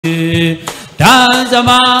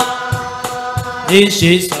Tazama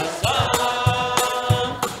ishi sasa,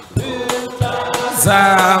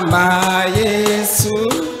 tazama Yesu,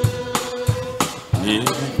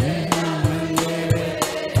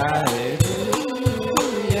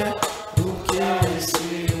 haleluya,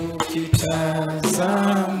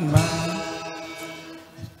 ukitazama.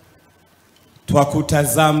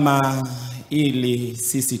 Twakutazama ili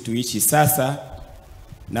sisi tuishi sasa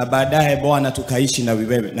na baadaye Bwana tukaishi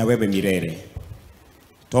na wewe milele.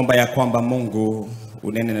 Tuomba ya kwamba Mungu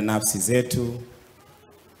unene na nafsi zetu,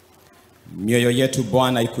 mioyo yetu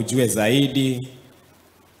Bwana ikujue zaidi,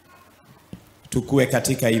 tukue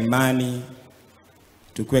katika imani,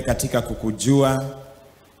 tukue katika kukujua,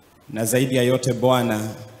 na zaidi ya yote Bwana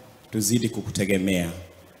tuzidi kukutegemea.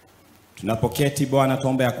 Tunapoketi Bwana,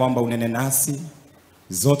 tuomba ya kwamba unene nasi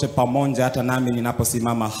zote pamoja, hata nami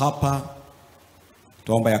ninaposimama hapa,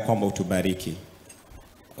 tuomba ya kwamba utubariki.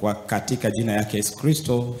 Kwa katika jina yake Yesu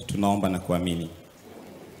Kristo tunaomba na kuamini.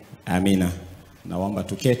 Amina. Naomba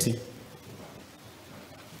tuketi.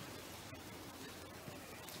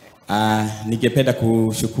 Ningependa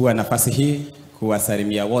kuchukua nafasi hii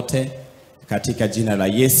kuwasalimia wote katika jina la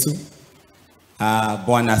Yesu.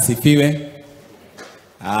 Bwana asifiwe.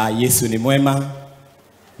 Yesu ni mwema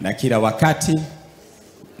na kila wakati,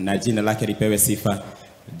 na jina lake lipewe sifa.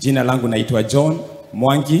 Jina langu naitwa John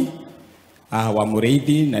Mwangi wa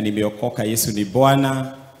Mureithi, na nimeokoka. Yesu ni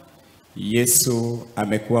Bwana. Yesu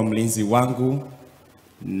amekuwa mlinzi wangu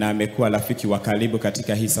na amekuwa rafiki wa karibu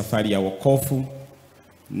katika hii safari ya wokovu,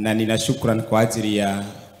 na nina shukrani kwa ajili ya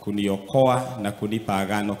kuniokoa na kunipa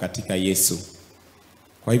agano katika Yesu.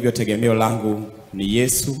 Kwa hivyo tegemeo langu ni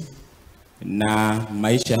Yesu, na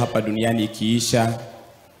maisha hapa duniani ikiisha,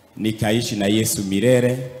 nikaishi na Yesu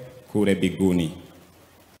milele kule mbinguni.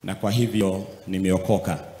 Na kwa hivyo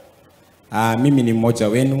nimeokoka. Mimi ni mmoja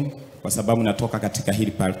wenu kwa sababu natoka katika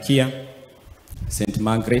hili parokia St.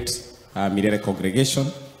 Margaret's Milele Congregation,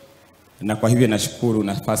 na kwa hivyo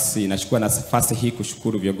nachukua nafasi hii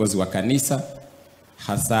kushukuru viongozi wa kanisa,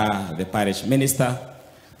 hasa the parish minister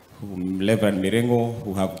Reverend Mirengo,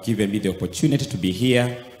 who have given me the opportunity to be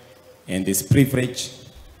here and this privilege,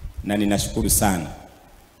 na ninashukuru sana.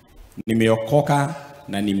 Nimeokoka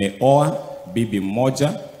na nimeoa bibi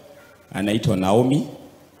mmoja anaitwa Naomi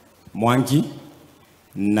Mwangi,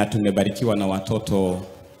 na tumebarikiwa na watoto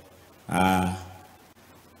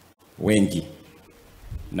wengi,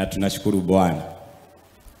 na tunashukuru Bwana.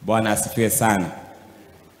 Bwana asifiwe sana.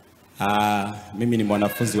 Mimi ni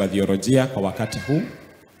mwanafunzi wa theolojia kwa wakati huu,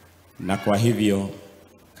 na kwa hivyo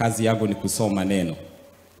kazi yangu ni kusoma neno.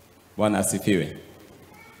 Bwana asifiwe.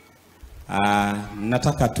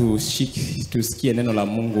 Nataka tusikie neno la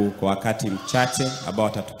Mungu kwa wakati mchache ambao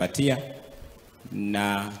atatupatia,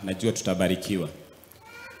 na najua tutabarikiwa.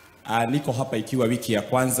 Niko hapa ikiwa wiki ya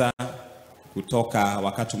kwanza kutoka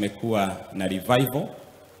wakati tumekuwa na revival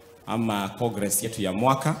ama congress yetu ya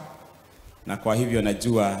mwaka, na kwa hivyo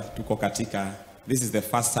najua tuko katika, this is the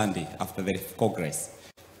first Sunday after the congress.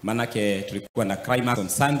 Manake tulikuwa na climax on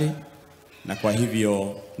Sunday, na kwa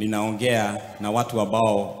hivyo ninaongea na watu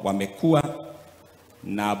ambao wamekuwa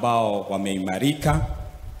na ambao wameimarika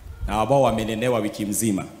na ambao wamenenewa wiki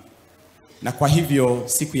mzima. Na kwa hivyo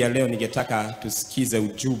siku ya leo ningetaka tusikize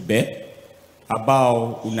ujumbe ambao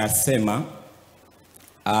unasema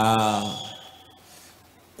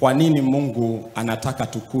kwa nini Mungu anataka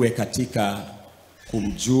tukue katika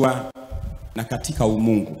kumjua na katika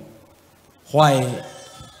umungu. Why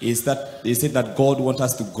is it that God wants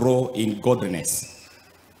us to grow in godliness?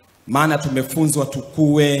 Maana tumefunzwa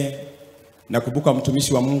tukue, na kumbuka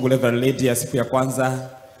mtumishi wa Mungu Reverend Lady ya siku ya kwanza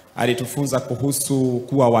alitufunza kuhusu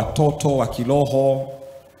kuwa watoto wa kiroho.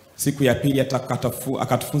 Siku ya pili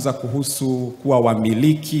akatufunza kuhusu kuwa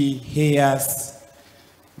wamiliki, heirs.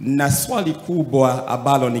 Na swali kubwa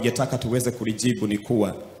ambalo ningetaka tuweze kulijibu ni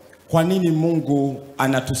kuwa, kwa nini Mungu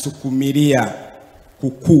anatusukumilia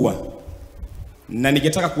kukua? Na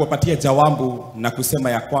ningetaka kuwapatia jawabu na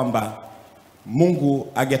kusema ya kwamba Mungu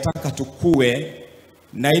angetaka tukue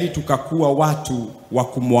na ili tukakuwa watu wa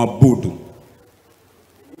kumwabudu.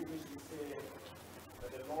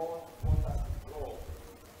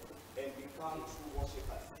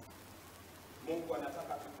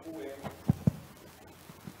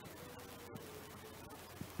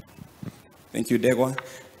 Thank you, Degwa.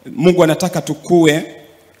 Mungu anataka tukue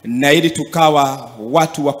na ili tukawa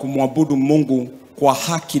watu wa kumwabudu Mungu kwa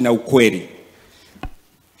haki na ukweli.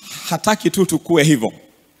 Hataki tu tukue hivyo.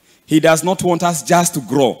 He does not want us just to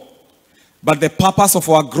grow, but the purpose of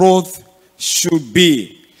our growth should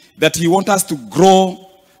be that he wants us to grow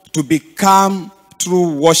to become true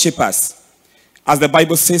worshipers. As the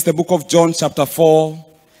Bible says, the book of John chapter 4,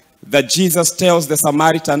 that Jesus tells the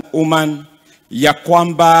Samaritan woman ya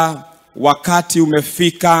kwamba wakati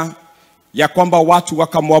umefika ya kwamba watu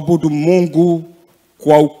wakamwabudu Mungu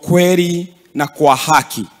kwa ukweli na kwa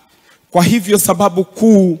haki. Kwa hivyo sababu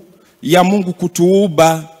kuu ya Mungu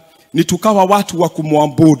kutuumba ni tukawa watu wa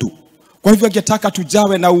kumwabudu. Kwa hivyo angetaka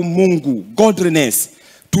tujawe na umungu, godliness,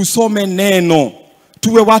 tusome neno,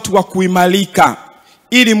 tuwe watu wa kuimalika,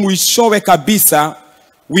 ili mwishowe kabisa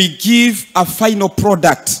we give a final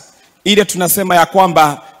product. Ile tunasema ya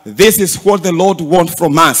kwamba this is what the Lord wants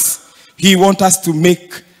from us. He wants us to make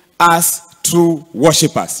us true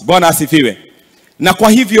worshipers. Bwana asifiwe. Na kwa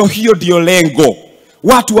hivyo hiyo ndio lengo.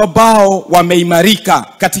 Watu ambao wameimarika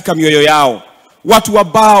katika mioyo yao. Watu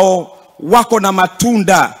ambao wako na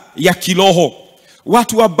matunda ya kiroho.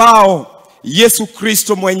 Watu ambao Yesu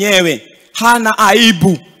Kristo mwenyewe hana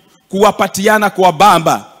aibu kuwapatiana kwa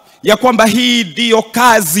baba ya kwamba hii ndio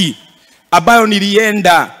kazi ambayo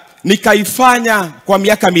nilienda nikaifanya kwa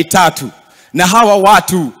miaka 3 na hawa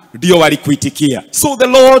watu ndio walikuitikia. So the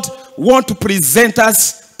Lord want to present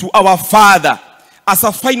us to our Father as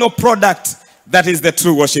a final product that is the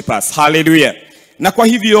true worshipers. Hallelujah. Na kwa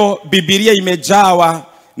hivyo Biblia imejawa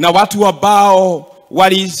na watu ambao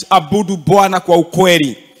waliabudu Bwana kwa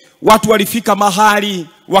ukweli. Watu walifika mahali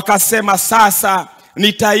wakasema sasa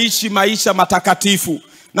nitaishi maisha matakatifu.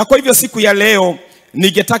 Na kwa hivyo siku ya leo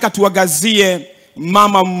ningetaka tuangazie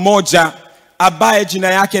mama mmoja ambaye jina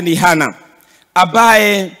yake ni Hana,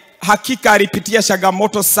 ambaye hakika alipitia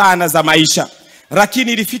changamoto sana za maisha,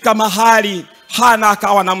 lakini ilifika mahali Hana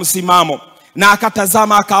akawa na msimamo na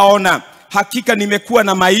akatazama akaona hakika nimekuwa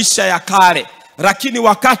na maisha ya kale, lakini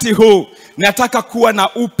wakati huu nataka kuwa na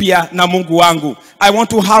upya na Mungu wangu. I want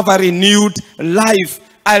to have a renewed life,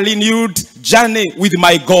 a renewed journey with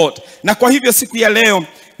my God. Na kwa hivyo siku ya leo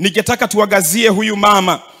ningetaka tuangazie huyu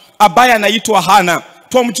mama ambaye anaitwa Hana.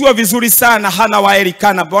 Tumjua vizuri sana Hana wa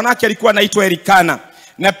Elikana. Bwanake alikuwa anaitwa Elikana.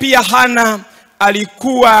 Na pia Hana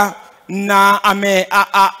alikuwa na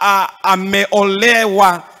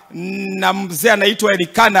ameolewa na mzee anaitwa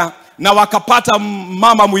Elikana, na wakapata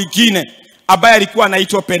mama mwingine ambaye alikuwa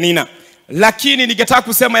anaitwa Penina. Lakini ningetaka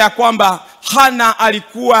kusema ya kwamba Hana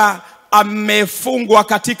alikuwa amefungwa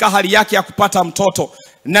katika hali yake ya kupata mtoto,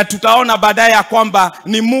 na tutaona baadaye ya kwamba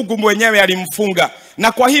ni Mungu mwenyewe alimfunga.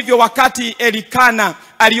 Na kwa hivyo wakati Elikana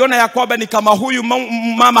aliona ya kwamba ni kama huyu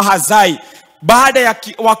mama hazai, baada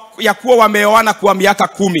ya kuwa wameoana kwa miaka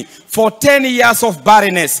 10, for 10 years of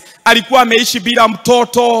barrenness, alikuwa ameishi bila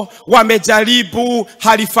mtoto, wamejaribu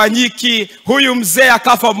halifanyiki. Huyu mzee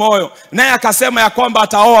akafa moyo, naye akasema ya kwamba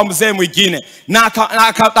ataoa mzee mwingine, na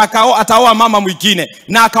ataoa mama mwingine,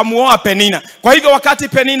 na akamuoa Penina. Kwa hivyo wakati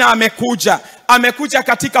Penina amekuja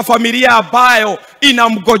katika familia ambayo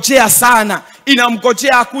inamgojea sana,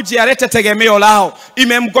 inamgojea akuje alete tegemeo lao,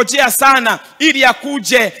 imemgojea sana ili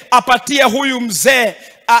akuje apatie huyu mzee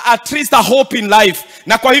at least a hope in life.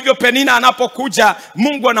 Na kwa hivyo Penina anapokuja,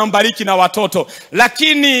 Mungu anambariki na watoto,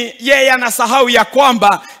 lakini yeye anasahau ya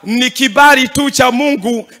kwamba ni kibali tu cha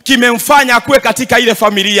Mungu kimemfanya akuwe katika ile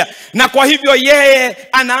familia. Na kwa hivyo yeye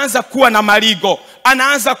anaanza kuwa na maligo,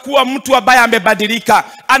 anaanza kuwa mtu ambaye amebadilika,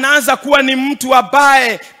 anaanza kuwa ni mtu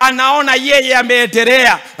ambaye anaona yeye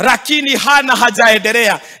ameendelea, lakini Hana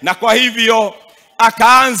hajaendelea. Na kwa hivyo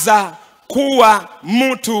akaanza kuwa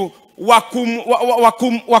mtu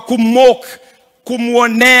wa kummock,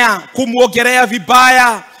 kumuonea, kumuogelea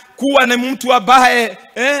vibaya, kuwa ni mtu ambaye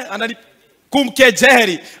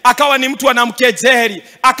kumkejeli. Akawa ni mtu anamkejeli,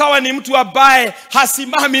 akawa ni mtu ambaye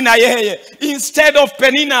hasimami na yeye. Instead of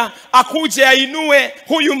Penina akuje ainue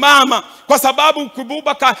huyu mama, kwa sababu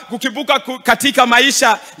kukibuka katika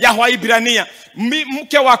maisha ya Waibrania,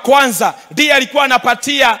 mke wa kwanza ndiye alikuwa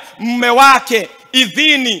anapatia mume wake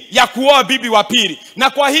idhini ya kuoa bibi wa pili. Na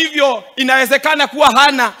kwa hivyo inawezekana kuwa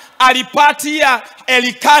Hana alipatia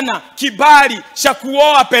Elikana kibali cha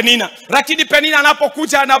kuoa Penina, lakini Penina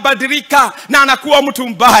anapokuja anabadilika na anakuwa mtu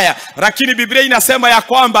mbaya. Lakini Biblia inasema ya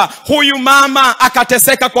kwamba huyu mama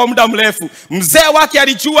akateseka kwa muda mrefu. Mzee wake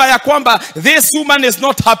alijua ya kwamba this woman is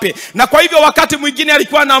not happy, na kwa hivyo wakati mwingine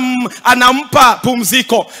alikuwa anampa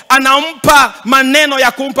pumziko, anampa maneno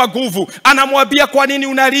ya kumpa nguvu, anamwambia kwa nini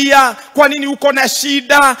unalia, kwa nini uko na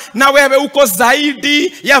shida, na wewe uko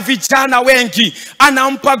zaidi ya vijana wengi.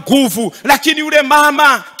 Anampa nguvu, lakini yule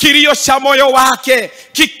mama kilio cha moyo wake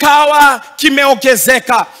kikawa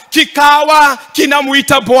kimeongezeka, kikawa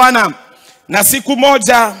kinamuita Bwana. Na siku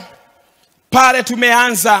moja pale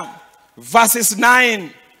tumeanza verses 9,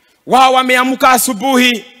 wao wameamka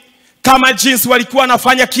asubuhi kama jinsi walikuwa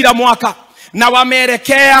wanafanya kila mwaka, na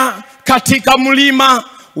wameelekea katika mlima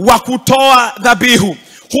wa kutoa dhabihu.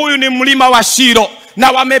 Huyu ni mlima wa Shilo,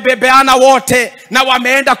 na wamebebeana wote na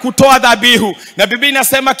wameenda kutoa dhabihu. Na Biblia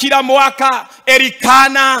inasema kila mwaka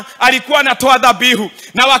Elikana alikuwa anatoa dhabihu,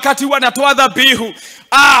 na wakati wanatoa dhabihu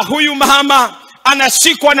huyu mama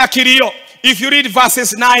anashikwa na kilio. If you read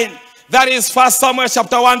verses 9, that is 1 Samuel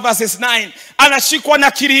chapter 1 verses 9, anashikwa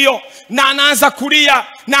na kilio na anaanza kulia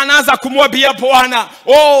na anaanza kumwambia Bwana.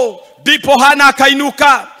 Ndipo Hana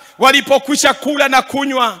akainuka walipokwisha kula na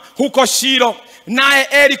kunywa huko Shilo, naye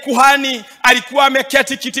Eli kuhani alikuwa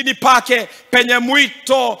ameketi kitini pake penye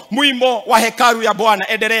mwimo wa hekalu ya Bwana.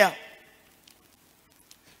 Endelea.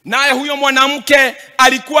 Naye huyo mwanamke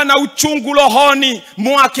alikuwa na uchungu rohoni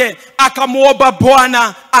mwake, akamuomba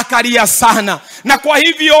Bwana, akalia sana. Na kwa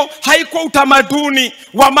hivyo haikuwa utamaduni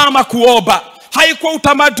wa mama kuomba, haikuwa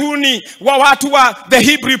utamaduni wa watu wa the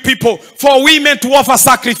Hebrew people for women to offer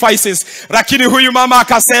sacrifices. Lakini huyu mama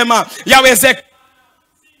akasema, yawezekana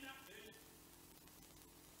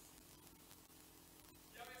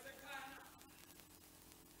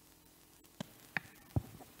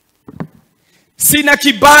sina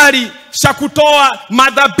kibali cha kutoa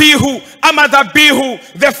madhabihu ama dhabihu,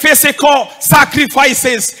 the physical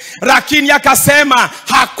sacrifices. Lakini akasema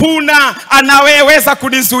hakuna anaweza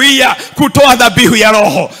kunizuia kutoa dhabihu ya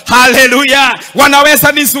roho. Hallelujah.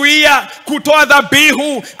 Wanaweza nizuia kutoa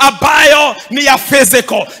dhabihu ambayo ni ya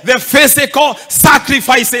physical, the physical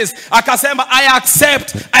sacrifices. Akasema I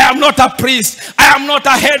accept, I am not a priest, I am not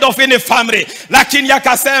a head of any family. Lakini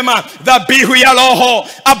akasema dhabihu ya roho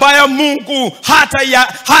ambayo Mungu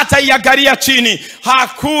hata iangalia chini,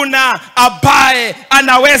 hakuna ambaye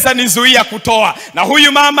anaweza nizuia kutoa. Na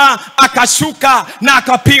huyu mama akashuka na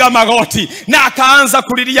akapiga magoti na akaanza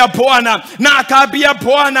kulilia Bwana na akaambia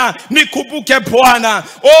Bwana, nikumbuke Bwana.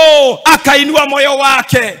 Akainua moyo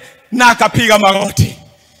wake na akapiga magoti.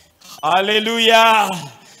 Hallelujah.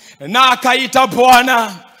 Na akaita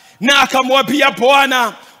Bwana na akamwambia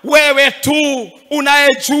Bwana, wewe tu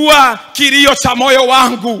unayejua kilio cha moyo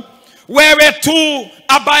wangu. Wewe tu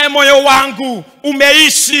ambaye moyo wangu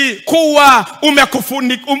umeishi kuwa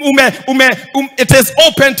it is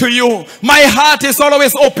open to you. My heart is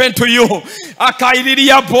always open to you.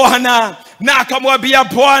 Akaililia Bwana na akamwambia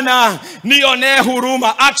Bwana, nionee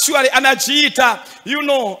huruma. Actually anajiita,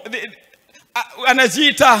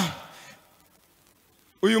 anajiita,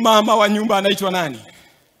 huyu mama wa nyumba anaitwa nani?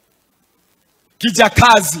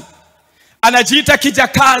 Kijakazi. Anajiita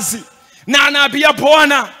kijakazi na anaambia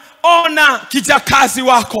Bwana, ona kijakazi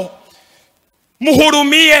wako,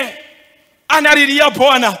 muhurumie. Analilia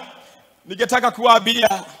Bwana. Ningetaka kuambia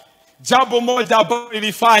jambo moja ambalo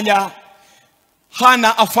lilifanya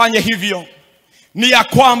Hana afanye hivyo, ni ya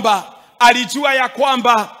kwamba alijua ya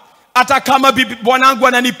kwamba hata kama bwanangu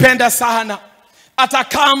ananipenda sana, hata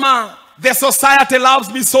kama the society loves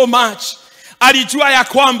me so much, alijua ya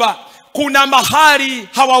kwamba kuna mahali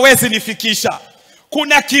hawawezi nifikisha,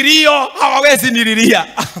 kuna kilio hawawezi nililia.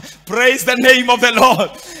 Praise the name of the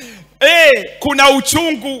Lord. Kuna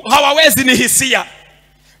uchungu hawawezi nihisia.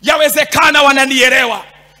 Yawezekana wananielewa,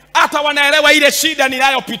 hata wanaelewa ile shida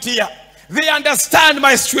ninayopitia. They understand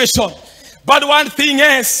my situation. But one thing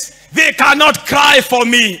is, they cannot cry for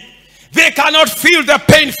me. They cannot feel the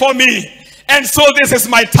pain for me. And so this is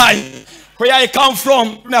my time. Where I come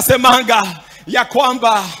from, tunasemanga ya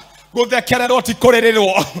kwamba guthekereroti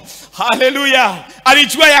korererwo. Hallelujah.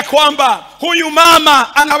 Alijua ya kwamba huyu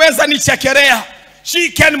mama anaweza nichekelea. She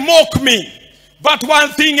can mock me. But one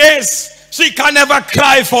thing is, she can never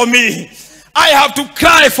cry for me. I have to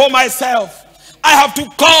cry for myself. I have to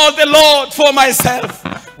call the Lord for myself.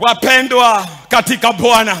 Wapendwa katika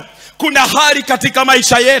Bwana, kuna hali katika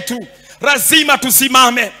maisha yetu lazima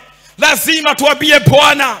tusimame. Lazima tuambie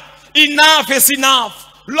Bwana, enough is enough.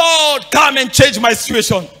 Lord, come and change my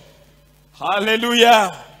situation.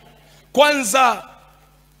 Hallelujah. Kwanza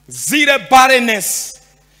zile barrenness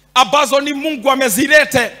ambazo ni Mungu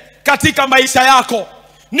amezilete katika maisha yako,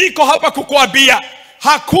 niko hapa kukuambia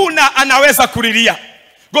hakuna anaweza kulilia.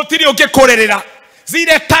 Gotiri ungekorerera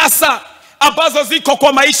zile tasa ambazo ziko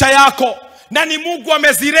kwa maisha yako na ni Mungu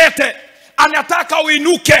amezilete, anataka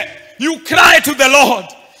uinuke. You cry to the Lord.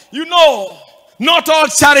 You know, not all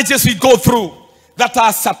challenges we go through that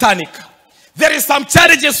are satanic. There is some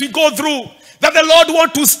challenges we go through that the Lord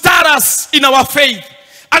wants to start us in our faith.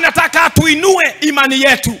 Anataka tuinue imani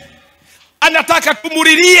yetu. Anataka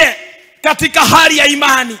tumulilie katika hali ya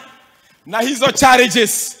imani. Na hizo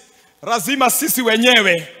challenges lazima sisi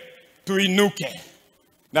wenyewe tuinuke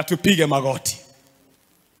na tupige magoti.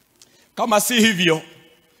 Kama si hivyo,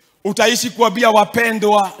 utaishi kuambia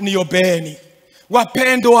wapendwa niobeeni.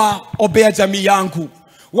 Wapendwa, obea jamii yangu.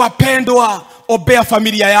 Wapendwa, obea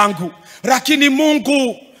familia yangu. Lakini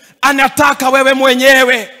Mungu anataka wewe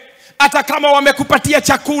mwenyewe, hata kama wamekupatia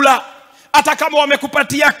chakula, hata kama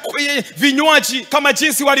wamekupatia vinywaji kama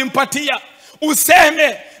jinsi walimpatia,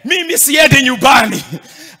 useme mimi siendi nyumbani.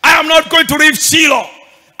 I am not going to leave Shiloh.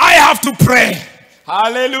 I have to pray.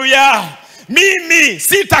 Hallelujah. Mimi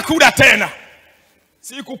sitakula tena.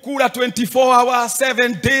 Sikukula 24 hours,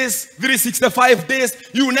 7 days, 365 days.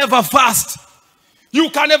 You never fast. You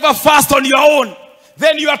can never fast on your own.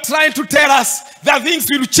 Then you are trying to tell us that things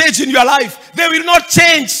will change in your life. They will not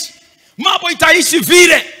change. Mambo itaishi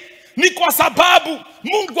vile. Ni kwa sababu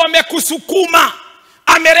Mungu amekusukuma,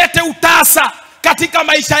 amelete utasa katika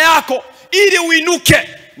maisha yako ili uinuke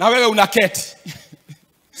na wewe unaketi.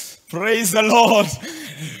 Praise the Lord.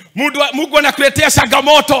 Mungu anakuletea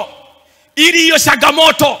changamoto ili hiyo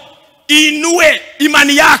changamoto inue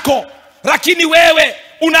imani yako, lakini wewe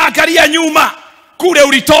unaangalia nyuma kule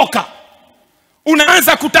ulitoka.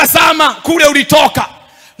 Unaanza kutazama kule ulitoka,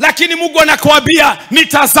 lakini Mungu anakuambia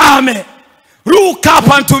nitazame. Look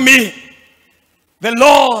up unto me. The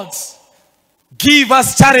Lord give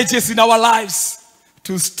us challenges in our lives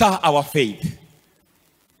to stir our faith.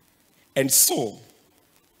 And so,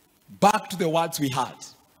 back to the words we had,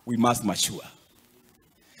 we must mature.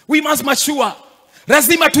 We must mature.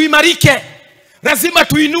 Lazima tuimarike. Lazima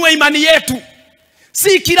tuinue imani yetu.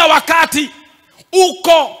 Si kila wakati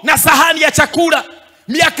uko na sahani ya chakula,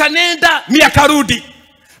 miaka nenda miaka rudi,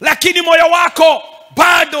 lakini moyo wako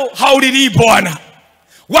bado haulilii Bwana.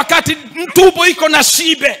 Wakati mtumbo iko na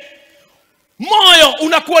shibe, moyo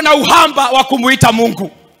unakuwa na uhamba wa kumuita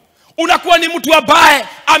Mungu. Unakuwa ni mtu ambaye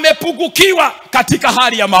amepungukiwa katika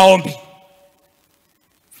hali ya maombi.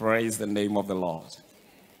 Praise the name of the Lord.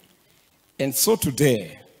 And so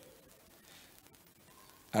today,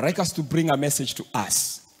 I'd like us to bring a message to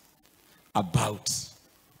us about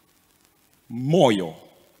moyo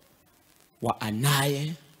wa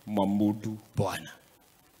anaye mwabudu Bwana.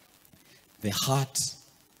 The heart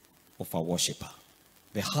of a worshiper.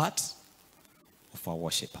 The heart of a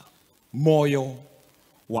worshiper. Moyo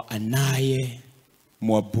wa anaye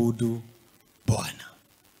mwabudu Bwana.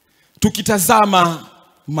 Tukitazama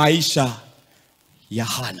maisha ya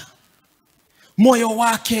Hana, moyo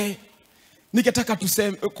wake, ningetaka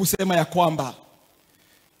kusema ya kwamba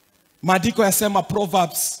maandiko yasema,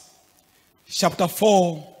 Proverbs chapter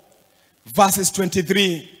 4 verses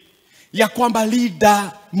 23, ya kwamba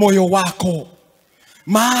linda moyo wako,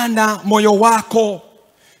 maana moyo wako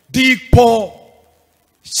ndipo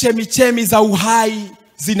chemichemi za uhai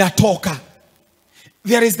zinatoka.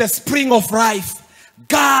 There is the spring of life.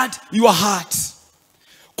 Guard your heart.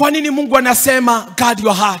 Kwa nini Mungu anasema guard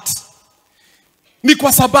your heart? Ni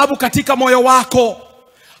kwa sababu katika moyo wako,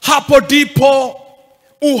 hapo ndipo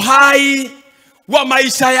uhai wa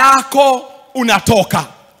maisha yako unatoka.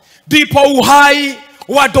 Ndipo uhai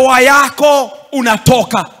wa ndoa yako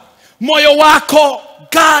unatoka. Moyo wako,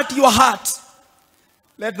 guard your heart.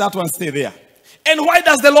 Let that one stay there. And why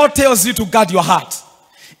does the Lord tells you to guard your heart?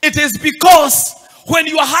 It is because when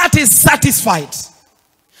your heart is satisfied,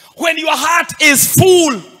 when your heart is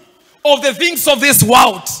full of the things of this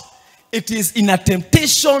world, it is in a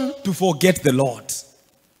temptation to forget the Lord.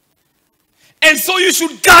 And so you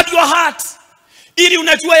should guard your heart. Ili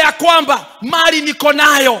unajua ya kwamba mali niko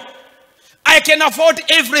nayo, I can afford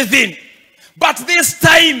everything, but this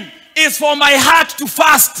time is for my heart to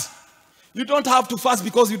fast. You don't have to fast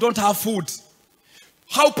because you don't have food.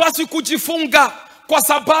 Haupaswi kujifunga kwa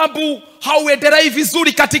sababu hauendelei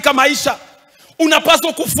vizuri katika maisha.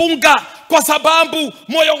 Unapaswa kufunga kwa sababu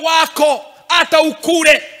moyo wako hata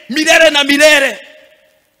ukule milele na milele,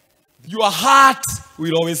 your heart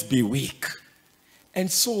will always be weak. And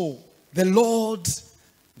so the Lord,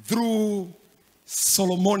 through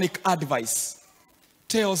Solomonic advice,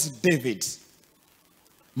 tells David,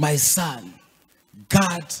 my son,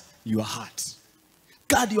 guard your heart.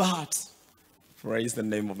 Guard your heart. Praise the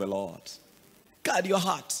name of the Lord. Guard your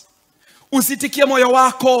heart. Usitikie moyo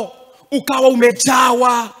wako ukawa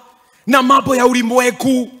umejawa na mambo ya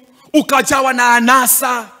ulimwengu, ukajawa na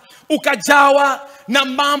anasa, ukajawa na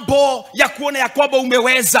mambo ya kuona ya kwamba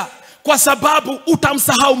umeweza, kwa sababu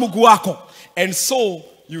utamsahau Mungu wako. And so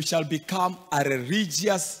you shall become a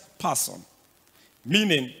religious person.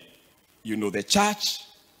 Meaning, you know the church,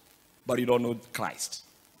 but you don't know Christ.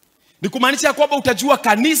 Ni kumaanisha kwamba utajua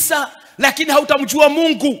kanisa, lakini hautamjua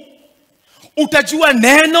Mungu. Utajua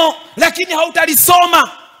neno, lakini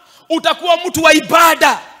hautalisoma. Utakuwa mtu wa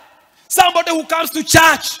ibada. Somebody who comes to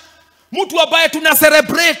church, mtu ambaye tuna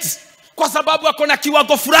celebrate kwa sababu ako na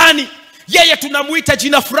kiwango fulani, yeye tunamuita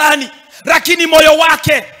jina fulani, lakini moyo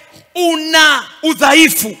wake una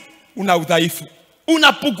udhaifu. una udhaifu,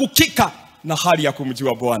 unapugukika na hali ya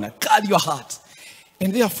kumjua Bwana. Guard your heart.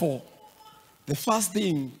 And therefore, the first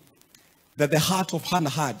thing that the heart of Hannah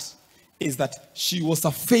had is that she was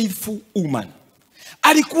a faithful woman.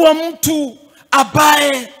 Alikuwa mtu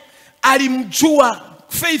ambaye alimjua.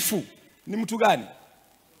 Faithful ni mtu gani?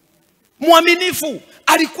 Mwaminifu.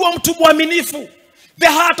 Alikuwa mtu mwaminifu. The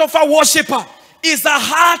heart of a worshipper is a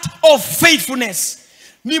heart of faithfulness.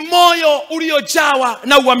 Ni moyo uliojawa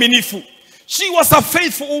na uaminifu. She was a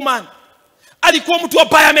faithful woman. Alikuwa mtu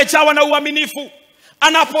ambaye amejawa na uaminifu.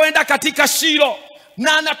 Anapoenda katika Shilo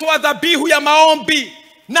na anatoa dhabihu ya maombi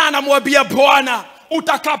na anamwambia Bwana,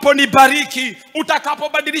 utakaponibariki,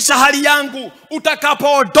 utakapobadilisha hali yangu,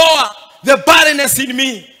 utakapoondoa the barrenness in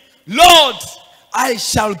me, Lord, I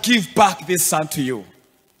shall give back this son to you.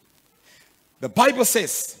 The Bible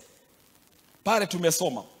says, pale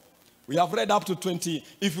tumesoma, we have read up to 20,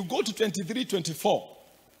 if you go to 23, 24,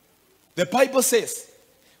 the Bible says,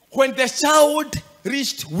 when the child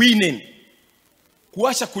reached weaning,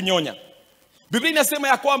 kuasha kunyonya, Biblia inasema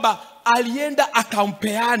ya kwamba alienda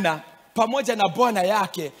akampeana pamoja na bwana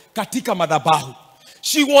yake katika madhabahu.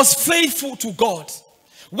 She was faithful to God.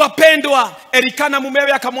 Wapendwa, Elikana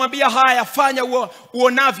mumewe akamwambia, haya, fanya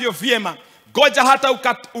uonavyo vyema. Goja hata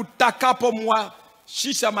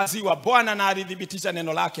utakapomwashisha maziwa. Bwana na alithibitisha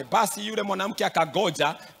neno lake. Basi yule mwanamke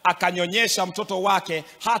akagoja, akanyonyesha mtoto wake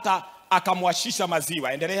hata akamwashisha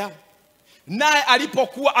maziwa. Endelea. Naye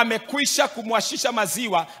alipokuwa amekwisha kumwashisha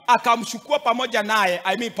maziwa, akamchukua pamoja naye,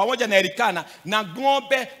 pamoja na Elikana, na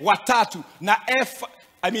ng'ombe watatu na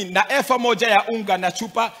efa moja ya unga na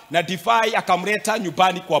chupa na divai, akamleta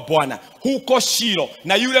nyumbani kwa Bwana huko Shilo.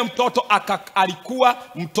 Na yule mtoto alikuwa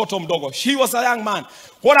mtoto mdogo. She was a young man.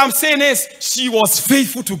 What I'm saying is, she was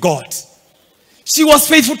faithful to God. She was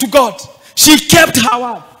faithful to God. She kept her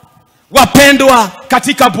word. Wapendwa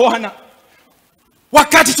katika Bwana,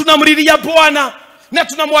 wakati tunamlilia Bwana na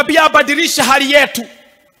tunamwambia abadilishe hali yetu,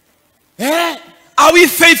 are we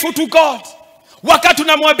faithful to God? Wakati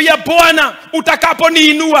tunamwambia Bwana,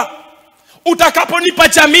 utakaponiinua, utakaponipa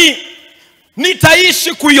jamii,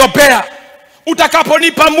 nitaishi kuiombea.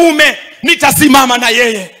 Utakaponipa mume, nitasimama na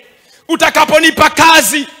yeye. Utakaponipa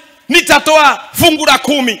kazi, nitatoa fungu la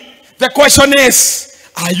 10. The question is,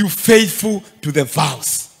 are you faithful to the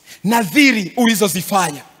vows? Nadhiri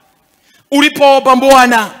ulizozifanya. Ulipoomba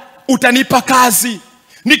Bwana, utanipa kazi,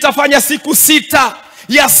 nitafanya siku 6,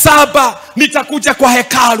 ya 7 nitakuja kwa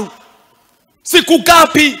hekalu. Siku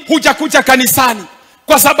ngapi hujakuja kanisani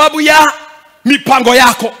kwa sababu ya mipango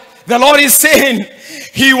yako? The Lord is saying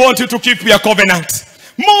he wants you to keep your covenant.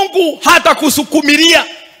 Mungu hata kusukumilia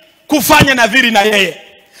kufanya nadhiri na yeye,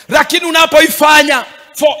 lakini unapoifanya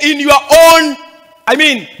for in your own,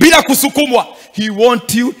 bila kusukumwa, he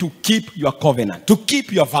wants you to keep your covenant, to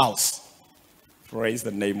keep your vows. Praise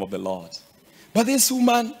the name of the Lord. But this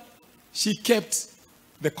woman, she kept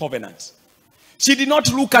the covenant. She did not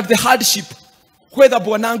look at the hardship, whether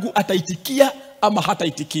bwanangu ataitikia ama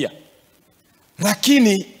hataitikia.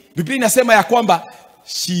 Lakini Biblia inasema ya kwamba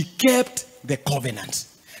she kept the covenant.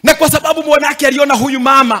 Na kwa sababu mwanake aliona huyu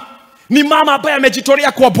mama ni mama ambaye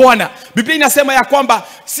amejitolea kwa Bwana, Biblia inasema ya kwamba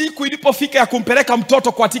siku ilipofika ya kumpeleka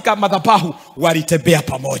mtoto katika madhabahu, walitembea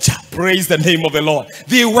pamoja. Praise the name of the Lord.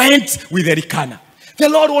 They went with Elikana. The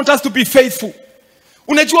Lord wants us to be faithful.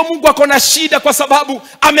 Unajua Mungu ako na shida kwa sababu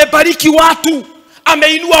amebariki watu,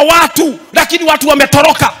 ameinua watu, lakini watu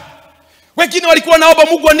wametoroka. Wengine walikuwa naomba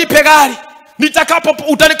Mungu anipe gari,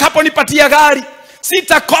 utakaponipatia gari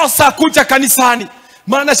sitakosa kuja kanisani.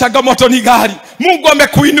 Maana changamoto ni gari. Mungu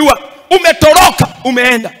amekuinua, umetoroka,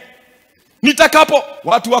 umeenda.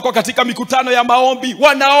 Watu wako katika mikutano ya maombi,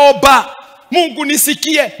 wanaomba, Mungu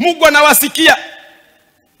nisikie, Mungu anawasikia.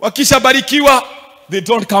 Wakishabarikiwa, they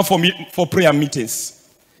don't come for prayer meetings.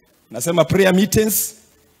 Nasema prayer meetings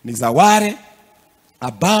ni za wale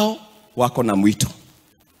ambao wako na mwito,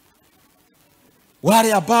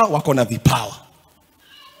 wale ambao wako na vipawa.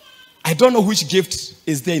 I don't know which gift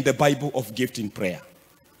is there in the Bible of gift in prayer.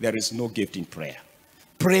 There is no gift in prayer.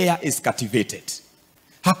 Prayer is cultivated.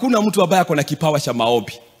 Hakuna mtu ambaye ako na kipawa cha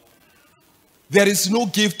maombi. There is no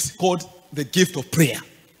gift called the gift of prayer.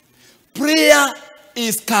 Prayer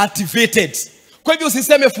is cultivated. Kwa hivyo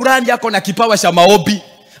usiseme fulani yako na kipawa cha maombi.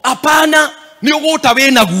 Hapana, ni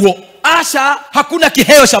utawe na guo. Asha, hakuna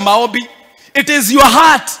kiheo cha maombi. It is your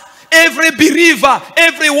heart. Every believer,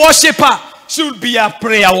 every worshipper should be a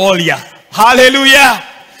prayer warrior. Hallelujah.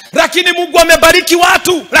 Lakini Mungu amebariki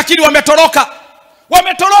watu, lakini wametoroka.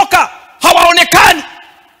 Wametoroka, hawaonekani.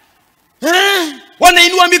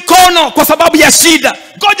 Wanainua mikono kwa sababu ya shida.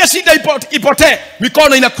 Ngoja shida ipotee,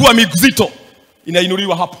 mikono inakuwa mizito,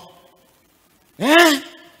 inainuliwa hapo.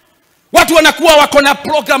 Watu wanakuwa wako na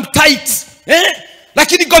program tight.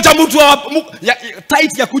 Lakini ngoja mtu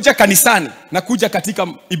tight ya kuja kanisani na kuja katika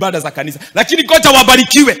ibada za kanisa. Lakini ngoja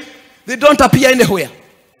wabarikiwe. They don't appear anywhere.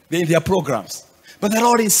 They're in their programs. But the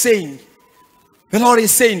Lord is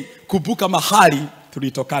saying, kubuka mahali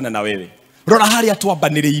tulitokana na wewe. Rora hali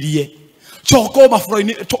atuabaniririe.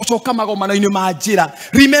 Choka magomano-ini ma njira.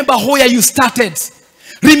 Remember where you started.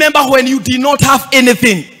 Remember when you did not have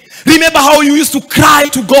anything. Remember how you used to cry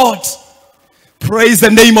to God. Praise the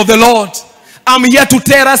name of the Lord. I'm here to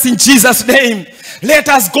tell us in Jesus' name, let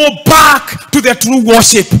us go back to the true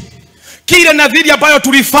worship. Kile nadhiri ambayo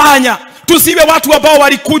tulifanya, tusiwe watu ambao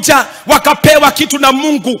walikuja wakapewa kitu na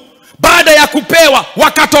Mungu, baada ya kupewa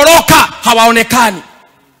wakatoroka hawaonekani.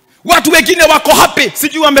 Watu wengine wako happy,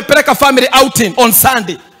 sijui wamepeleka family outing on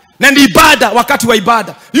Sunday, na ni ibada, wakati wa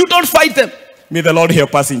ibada. You don't fight them. May the Lord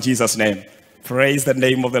help us in Jesus' name. Praise the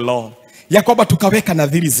name of the Lord. Ya kwamba tukaweka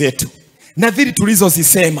nadhiri zetu. Nadhiri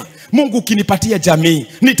tulizozisema, Mungu ukinipatia jamii,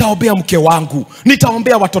 nitaombea mke wangu,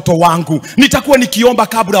 nitaombea watoto wangu, nitakuwa nikiomba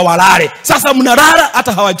kabla walale. Sasa mnalala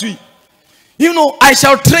hata hawajui. You know, I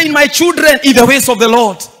shall train my children in the ways of the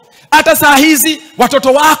Lord. Hata saa hizi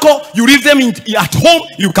watoto wako, you leave them at home,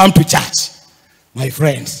 you come to church. My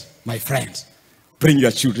friends, bring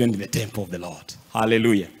your children in the temple of the Lord.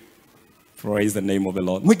 Hallelujah. Praise the name of the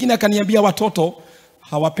Lord. Mwingine akaniambia watoto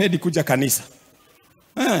hawapendi kuja kanisa.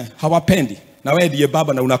 Hawapendi. Na wewe ndiye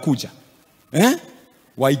baba na unakuja.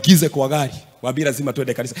 Waigize kwa gari. Waambie lazima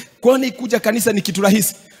tuende kanisa. Kwani kuja kanisa ni kitu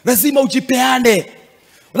rahisi? Lazima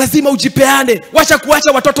ujipeane. Wacha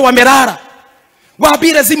kuacha watoto wamelala.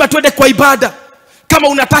 Waambie lazima tuende kwa ibada. Kama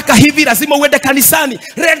unataka hivi lazima uende kanisani.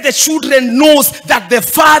 Let the children knows that the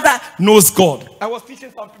Father knows God. I was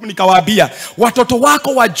teaching some people, nikawaambia watoto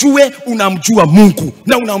wako wajue unamjua Mungu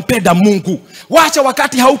na unampenda Mungu. Wacha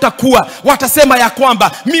wakati hautakuwa watasema ya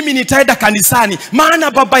kwamba mimi nitaenda kanisani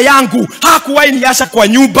maana baba yangu hakuwahi niacha kwa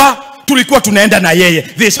nyumba, tulikuwa tunaenda na yeye.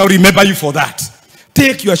 They shall remember you for that.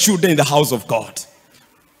 Take your children in the house of God.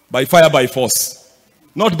 By fire, by force.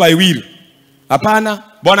 Not by will. Hapana.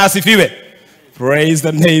 Bwana asifiwe. Praise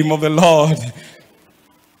the name of the Lord.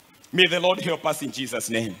 May the Lord help us in Jesus'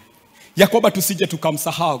 name. Ya kwamba tusije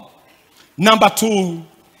tukamsahau. Number 2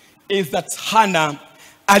 is that Hannah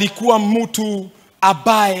alikuwa mtu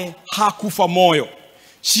ambaye hakufa moyo.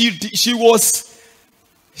 She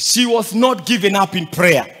was not given up in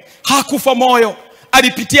prayer. Hakufa moyo.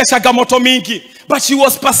 Alipitia changamoto mingi, but she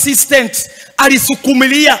was persistent.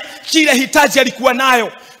 Alisukumilia kile hitaji alikuwa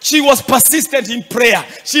nayo. She was persistent in prayer.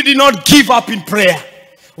 She did not give up in prayer.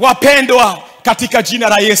 Wapendwa katika jina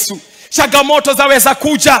la Yesu, changamoto zaweza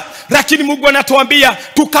kuja, lakini Mungu anatuambia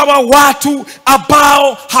tukawa watu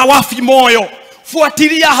ambao hawafi moyo.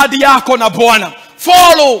 Fuatilia ahadi yako na Bwana.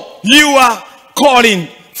 Follow your calling.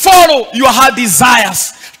 Follow your heart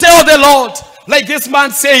desires. Tell the Lord, like this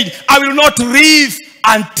man said, I will not leave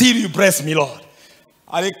until you bless me, Lord.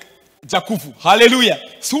 Jakufu. Hallelujah.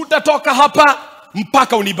 Sutatoka hapa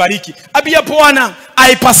mpaka unibariki. Abia Bwana,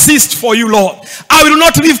 I persist for you, Lord. I will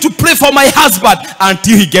not leave to pray for my husband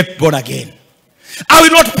until he get born again. I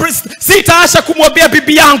will not sitaasha kumwombea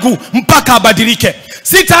bibi yangu mpaka abadilike.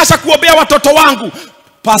 Sitaasha kuombea watoto wangu.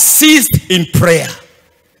 Persist in prayer.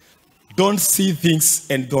 Don't see things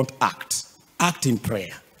and don't act. Act in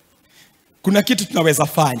prayer. Kuna kitu tunaweza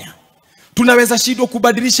fanya. Tunaweza shindwa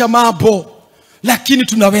kubadilisha mambo, lakini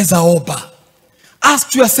tunaweza omba.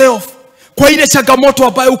 Ask yourself, kwa ile changamoto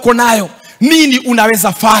ambayo uko nayo, nini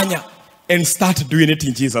unaweza fanya? And start doing it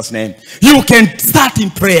in Jesus' name. You can start in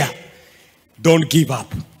prayer. Don't give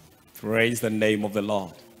up. Praise the name of the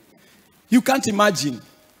Lord. You can't imagine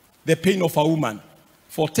the pain of a woman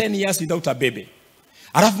for 10 years without a baby.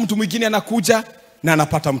 Alafu mtu mwingine anakuja na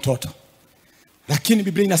anapata mtoto. Lakini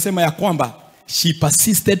Biblia inasema ya kwamba she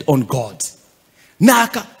persisted on God. Na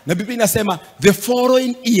Biblia inasema the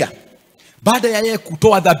following year, baada ya yeye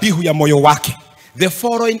kutoa dhabihu ya moyo wake, the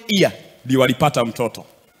following year ndio walipata mtoto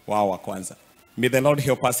wao wa kwanza. May the Lord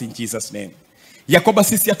help us in Jesus' name. Ya kwamba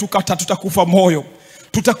sisi hatutakufa moyo.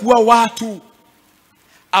 Tutakuwa watu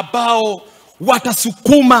ambao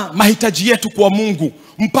watasukuma mahitaji yetu kwa Mungu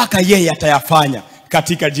mpaka yeye atayafanya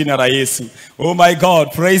katika jina la Yesu. Oh my God,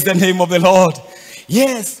 praise the name of the Lord.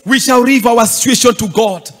 Yes, we shall leave our situation to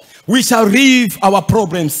God. We shall leave our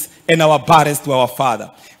problems and our burdens to our Father.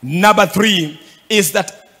 Number 3 is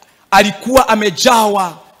that alikuwa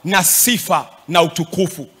amejawa na sifa na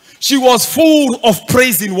utukufu. She was full of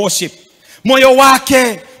praise and worship. Moyo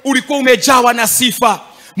wake ulikuwa umejawa na sifa.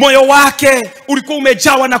 Moyo wake ulikuwa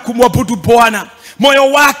umejawa na kumwabudu Bwana.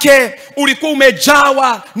 Moyo wake ulikuwa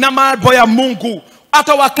umejawa na mambo ya Mungu.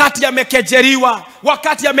 Hata wakati amekejeliwa,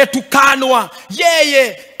 wakati ametukanwa,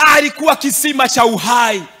 yeye alikuwa kisima cha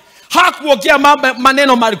uhai. Hakuongea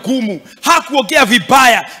maneno magumu, hakuongea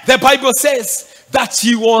vibaya. The Bible says that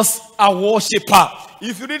he was a worshipper.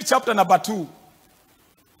 If you read chapter number 2,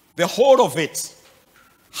 the whole of it,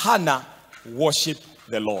 Hannah worshiped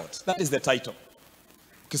the Lord. That is the title.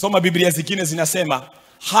 Ukisoma Biblia zingine zinasema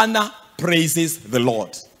Hannah praises the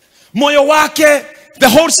Lord. Moyo wake, the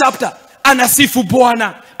whole chapter, anasifu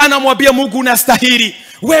Bwana, anamwambia Mungu unastahili,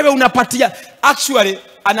 wewe unapatia. Actually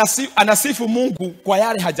anasifu Mungu kwa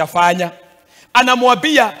yale hajafanya.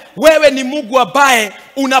 Anamwambia wewe ni Mungu ambaye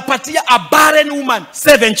unapatia a barren woman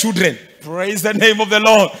 7 children. Praise the name of the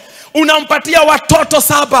Lord. Unampatia watoto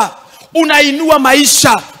 7. Unainua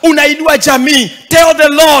maisha, unainua jamii. Tell the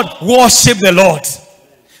Lord, worship the Lord.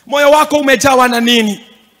 Moyo wako umejawa na nini?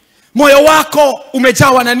 Moyo wako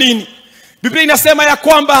umejawa na nini? Biblia inasema ya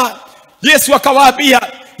kwamba Yesu akawaambia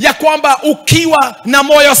ya kwamba ukiwa na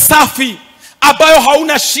moyo safi, ambayo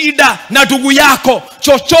hauna shida na ndugu yako,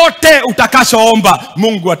 chochote utakachoomba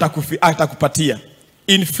Mungu atakupatia.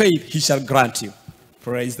 In faith he shall grant you.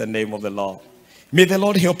 Praise the name of the Lord. May the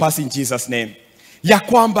Lord help us in Jesus' name. Ya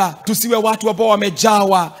kwamba tusiwe watu ambao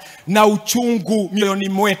wamejawa na uchungu mioyoni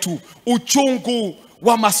mwetu, uchungu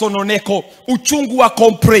wa masononeko, uchungu wa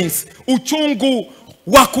complaints, uchungu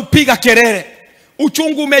wa kupiga kelele,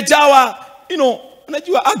 uchungu umejawa,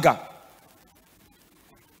 unajua aga.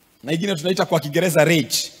 Na ingine tunaita kwa Kiingereza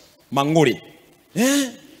rage, mang'uri.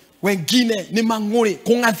 Wengine ni mang'uri,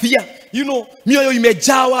 kungathia. Mioyo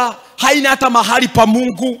imejawa, haina hata mahali pa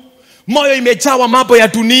Mungu. Moyo imejawa mambo ya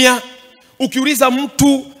dunia. Ukiuliza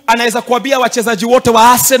mtu anaweza kuambia wachezaji wote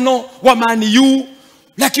wa Arsenal, wa Man U,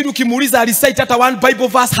 lakini ukimuuliza alicite hata one Bible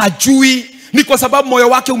verse hajui. Ni kwa sababu moyo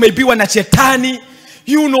wake umeibiwa na shetani.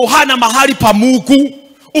 Hana mahali pa Mungu.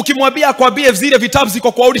 Ukimwambia akwambie zile vitabu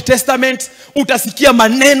ziko kwa Old Testament, utasikia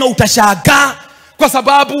maneno, utashangaa, kwa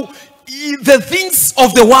sababu the things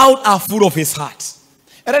of the world are full of his heart.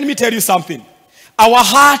 And let me tell you something. Our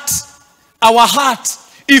heart,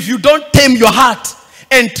 if you don't tame your heart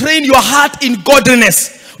and train your heart in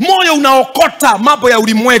godliness, moyo unaokota mambo ya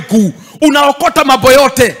ulimwengu, unaokota mambo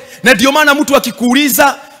yote. Na ndio maana mtu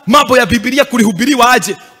akikuuliza mambo ya Biblia kulihubiriwa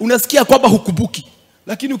aje, unasikia kwamba hukubuki.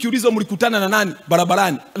 Lakini ukiulizwa mlikutana na nani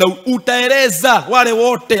barabarani, utaeleza wale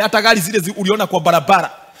wote, hata gari zile uliona kwa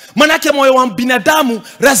barabara. Manake moyo wa binadamu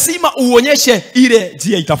lazima uonyeshe ile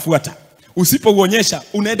njia itafuata. Usipouonyesha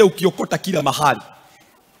unaenda ukiokota kila mahali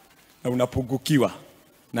na unapungukiwa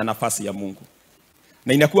na nafasi ya Mungu.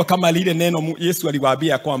 Na inakuwa kama lile neno Yesu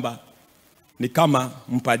aliwaambia kwamba ni kama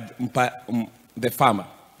the farmer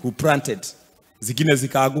who planted, zingine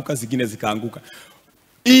zikaanguka, zingine zikaanguka.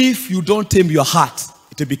 If you don't tame your heart,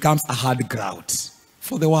 it becomes a hard ground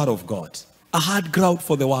for the word of God. A hard ground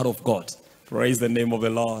for the word of God. Praise the name of the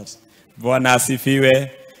Lord. Bwana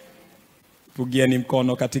asifiwe. Pugieni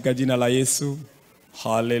mkono katika jina la Yesu.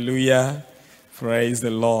 Hallelujah. Praise the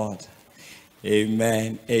Lord.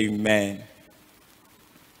 Amen. Amen.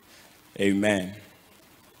 Amen.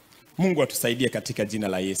 Mungu atusaidie katika jina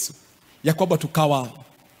la Yesu, ya kwamba tukawa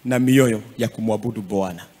na mioyo ya kumwabudu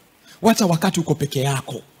Bwana. Wacha wakati uko peke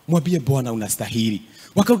yako, mwambie Bwana unastahili.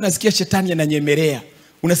 Wakati unasikia shetani ananyemelea,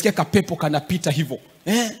 unasikia kapepo kanapita hivyo,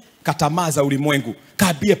 katamaa za ulimwengu,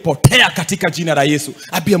 kaambie potea katika jina la Yesu.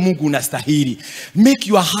 Ambie Mungu unastahili. Make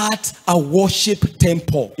your heart a worship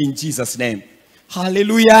temple in Jesus name.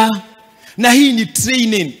 Hallelujah. Na hii ni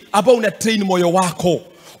training ambao una train moyo wako.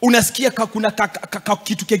 Unasikia kuna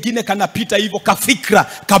kitu kingine kanapita hivyo, kafikra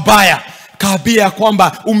kabaya, kaambia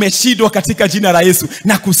kwamba umeshindwa katika jina la Yesu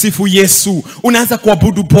na kusifu Yesu. Unaanza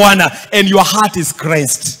kuabudu Bwana and your heart is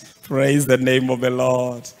cleansed. Praise the name of the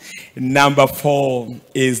Lord. Number 4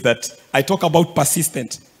 is that I talk about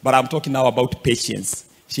persistent, but I'm talking now about patience.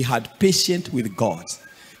 She had patience with God.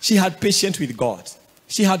 She had patience with God.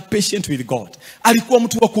 She had patience with God. Alikuwa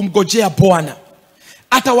mtu wa kumgojea Bwana.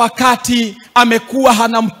 Hata wakati amekuwa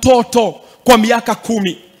hana mtoto kwa miaka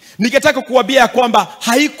 10. Ningetaka kuambia kwamba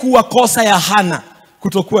haikuwa kosa ya Hana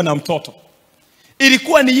kutokuwa na mtoto.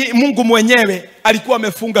 Ilikuwa ni Mungu mwenyewe alikuwa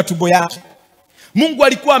amefunga tumbo yake. Mungu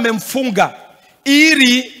alikuwa amemfunga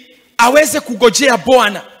ili aweze kugojea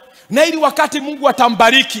Bwana. Na ili wakati Mungu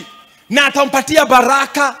atambariki na atampatia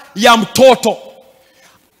baraka ya mtoto,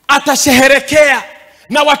 atasherehekea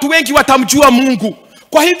na watu wengi watamjua Mungu.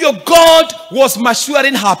 Kwa hivyo God was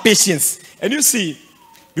maturing her patience. And you see,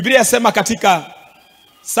 Biblia yasema katika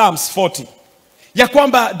Psalms 40 ya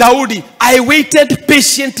kwamba Daudi, I waited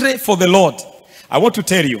patiently for the Lord. I want to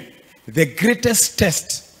tell you, the greatest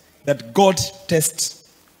test that God tests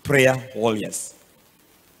prayer warriors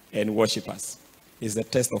and worshipers is the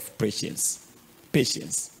test of patience.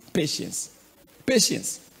 Patience.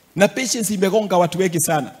 Na patience imegonga watu wengi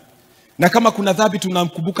sana. Na kama kuna dhambi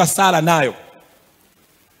tunamkumbuka Sara nayo,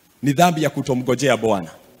 ni dhambi ya kutomgojea Bwana.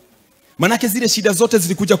 Manake zile shida zote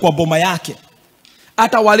zilikuja kwa boma yake.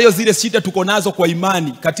 Hata waleo zile shida tuko nazo kwa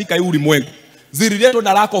imani katika hii ulimwengu, zililetwa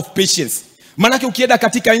na lack of patience. Manake ukienda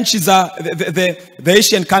katika nchi za the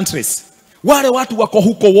Asian countries, wale watu wako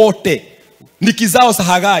huko wote ni kizao sa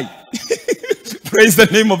Hagai. Praise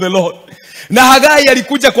the name of the Lord. Na Hagai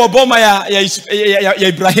alikuja kwa boma ya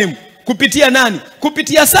Ibrahim kupitia nani?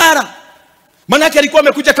 Kupitia Sara. Manake alikuwa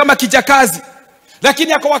amekuja kama kijakazi.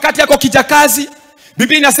 Lakini yako wakati yako kijakazi,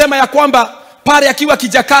 Biblia inasema ya kwamba pale akiwa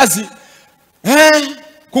kijakazi,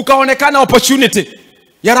 kukaonekana opportunity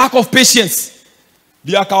ya lack of patience.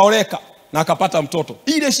 Ndio akaoleka na akapata mtoto.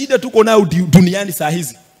 Ile shida tuko nayo duniani saa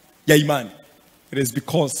hizi ya imani, it is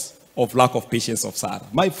because of lack of patience of Sarah.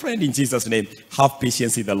 My friend, in Jesus' name, have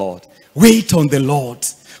patience in the Lord. Wait on the Lord.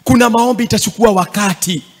 Kuna maombi itachukua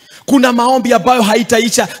wakati. Kuna maombi ambayo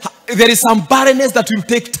haitaisha. There is some barrenness that will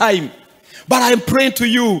take time. But I am praying to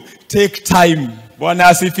you, take time. Bwana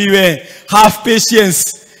asifiwe. Have patience.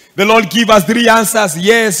 The Lord give us 3 answers.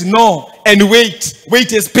 Yes, no, and wait.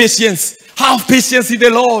 Wait is patience. Have patience in the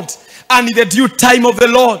Lord. And in the due time of the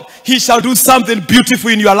Lord, He shall do something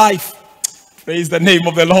beautiful in your life. Praise the name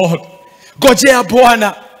of the Lord. Gojea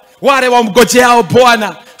Bwana. Wale wamgojeao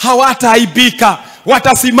Bwana hawataaibika.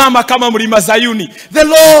 Watasimama kama mlima Zayuni. The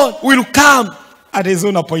Lord will come at His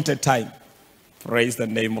own appointed time. Praise the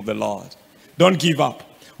name of the Lord. Don't give up.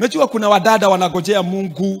 Unajua kuna wadada wanagojea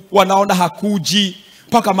Mungu, wanaona hakuji,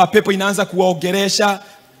 mpaka mapepo inaanza kuwaogeresha.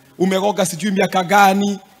 Umegoga sijui miaka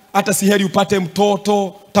gani, hata si heri upate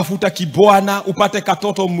mtoto, tafuta kibwana, upate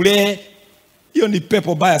katoto mlee. Hiyo ni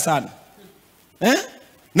pepo baya sana.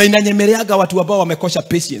 Na inanyemeleaga watu ambao wamekosha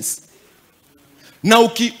patience. Na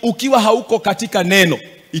ukiwa hauko katika neno,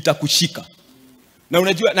 itakushika. Na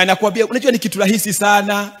unajua, na nakwambia, unajua ni kitu rahisi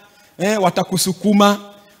sana. Watakusukuma,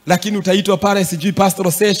 lakini utaitwa pale sijui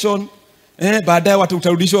pastoral session. Baadaye watu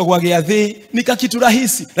utarudishwa kwa giadhi. Ni kitu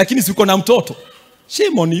rahisi, lakini siko na mtoto.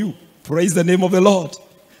 Shame on you. Praise the name of the Lord.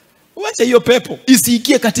 Wacha hiyo pepo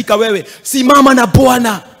isiingie katika wewe. Simama na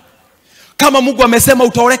Bwana. Kama Mungu amesema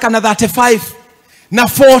utaoleka na 35 na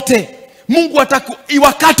 40, Mungu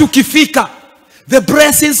wakati ukifika, the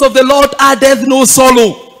blessings of the Lord addeth no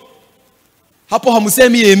sorrow. Hapo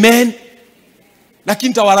hamsemi amen,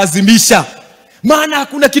 lakini tawalazimisha. Maana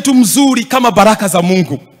hakuna kitu mzuri kama baraka za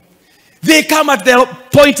Mungu. They come at the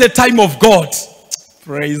appointed time of God.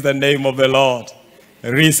 Praise the name of the Lord.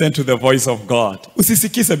 Listen to the voice of God.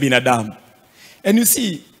 Usisikise binadamu. And you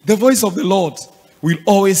see, the voice of the Lord will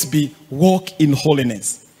always be walk in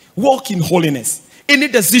holiness. Walk in holiness. Any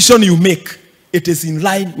decision you make, it is in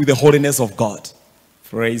line with the holiness of God.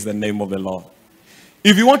 Praise the name of the Lord.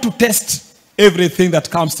 If you want to test everything that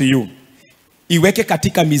comes to you, iweke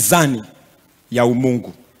katika mizani ya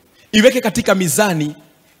umungu. Iweke katika mizani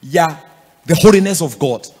ya the holiness of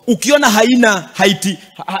God. Ukiona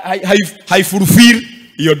haifulfill,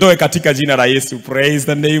 iondoe katika jina la Yesu. Praise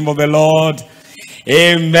the name of the Lord.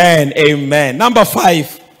 Amen. Amen. Number 5.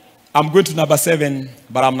 I'm going to number 7,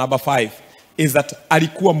 but I'm number 5. Is that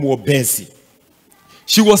alikuwa muombezi.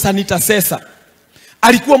 She was an intercessor.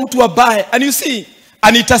 Alikuwa mtu ambaye, and you see,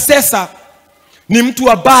 an intercessor ni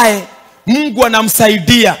mtu ambaye Mungu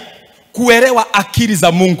anamsaidia kuelewa akili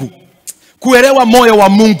za Mungu, kuelewa moyo wa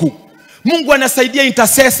Mungu. Mungu anasaidia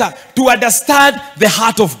intercessor to understand the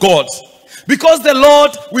heart of God, because the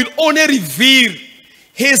Lord will only reveal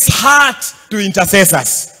His heart to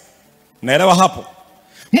intercessors. Naelewa hapo?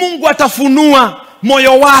 Mungu atafunua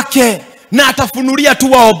moyo wake na atafunulia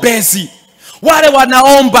tu waombezi. Wale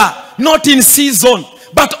wanaomba not in season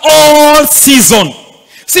but all season.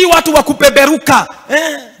 Si watu wa kupeberuka.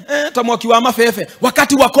 Tamwakiwa mafefe.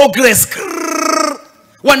 Wakati wa congress.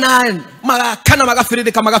 Kana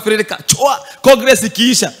magafiririka. Chua. Congress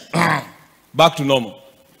ikiisha. Back to normal.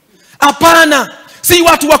 Hapana. Si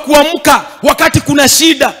watu wa kuamka wakati kuna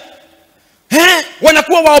shida.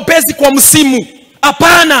 Wanakuwa waombezi kwa msimu.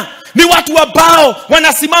 Hapana. Ni watu ambao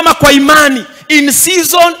wanasimama kwa imani in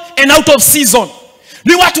season and out of season.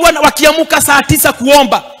 Ni watu wakiamka saa 9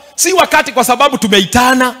 kuomba. Si wakati kwa sababu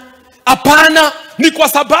tumeitana. Hapana, ni kwa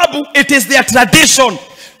sababu it is their tradition.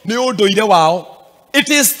 Ni udoile wao. It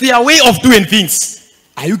is their way of doing things.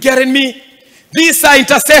 Are you getting me? These are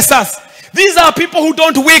intercessors. These are people who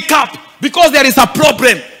don't wake up because there is a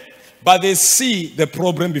problem, but they see the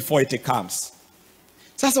problem before it comes.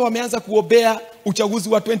 Sasa wameanza kuombea uchaguzi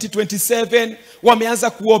wa 2027, wameanza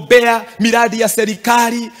kuombea miradi ya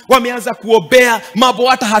serikali, wameanza kuombea mambo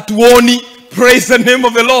hata hatuoni. Praise the name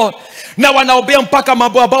of the Lord. Na wanaombea mpaka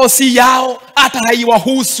mambo ambayo si yao, hata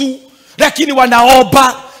haiwahusu, lakini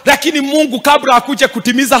wanaomba, lakini Mungu kabla akuje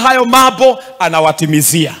kutimiza hayo mambo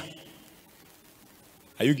anawatimizia.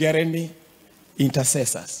 Are you getting me?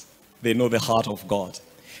 Intercessors, they know the heart of God.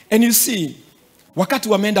 And you see, wakati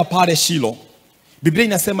wameenda pale Shilo, Biblia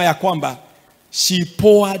inasema ya kwamba she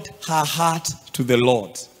poured her heart to the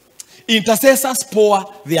Lord. Intercessors pour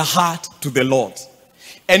their heart to the Lord.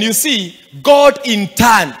 And you see, God in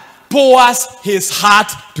turn pours his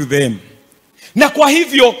heart to them. Na kwa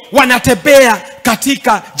hivyo wanatembea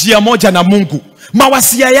katika njia moja na Mungu.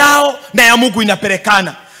 Mawasia yao na ya Mungu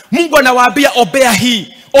inapelekana. Mungu anawaambia obea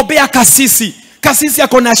hii, obea kasisi. Kasisi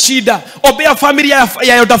yako na shida, obea familia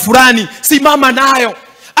ya yoda fulani, simama nayo.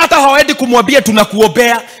 Hata hawaendi kumwambia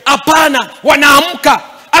tunakuobea. Hapana, wanaamka.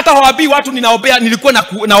 Hata hawaambii watu nilikuwa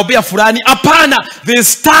naobea fulani. Hapana, they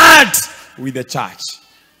start with the church.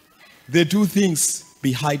 They do things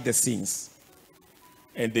behind the scenes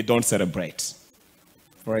and they don't celebrate.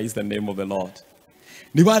 Praise the name of the Lord.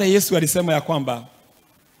 Ni wale Yesu alisema ya kwamba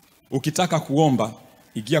ukitaka kuomba,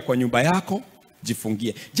 ingia kwa nyumba yako,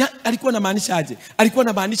 jifungie. Alikuwa anamaanisha aje? Alikuwa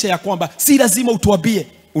anamaanisha ya kwamba si lazima utuambie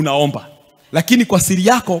unaomba, lakini kwa siri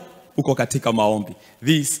yako uko katika maombi.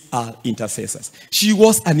 These are intercessors. She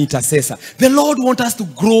was an intercessor. The Lord wants us to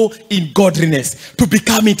grow in godliness, to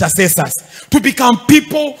become intercessors, to become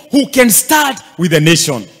people who can start with the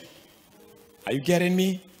nation. Are you getting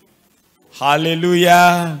me?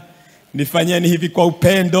 Hallelujah. Nifanyeni hivi kwa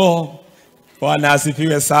upendo. Bwana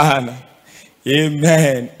asifiwe sana.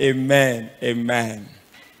 Amen, amen, amen.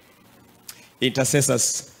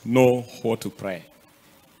 Intercessors know how to pray.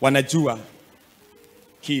 Wanajua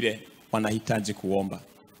kile wanahitaji kuomba.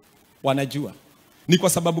 Wanajua. Ni kwa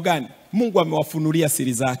sababu gani? Mungu amewafunulia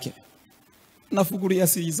siri zake. Nafungulia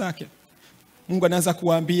siri zake. Mungu anaanza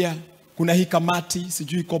kuwaambia kuna hii kamati,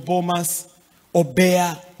 sijui iko Bomas,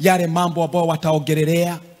 obea yale mambo ambayo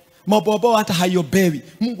wataongelelea. Mambo ambayo hata haiobewi.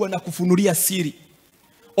 Mungu anakufunulia siri.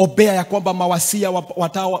 Obea ya kwamba mawasia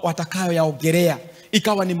watakayo yaongelea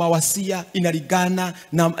ikawa ni mawasia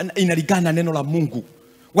inalingana neno la Mungu.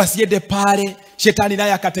 Wasiende pale shetani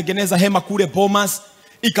naye akatengeneza hema kule Bomas,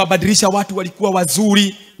 ikabadilisha watu walikuwa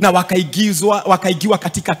wazuri na wakaigiwa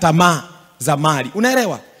katika tamaa za mali.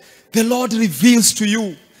 Unaelewa? The Lord reveals to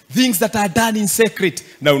you things that are done in secret,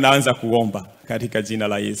 na unaanza kuomba katika jina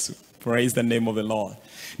la Yesu. Praise the name of the Lord.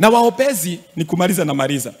 Na waombezi, ni kumaliza na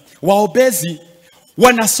maliza. Waombezi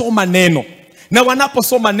wanasoma neno. Na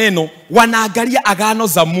wanaposoma neno, wanaangalia agano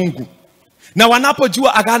za Mungu. Na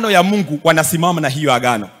wanapojua agano ya Mungu, wanasimama na hiyo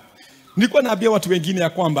agano. Nilikuwa naambia watu wengine ya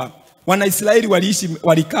kwamba Wanaisraeli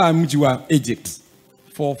walikaa mji wa Egypt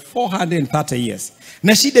for 430 years.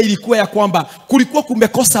 Na shida ilikuwa ya kwamba kulikuwa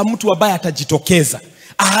kumekosa mtu ambaye atajitokeza,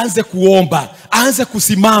 aanze kuomba, aanze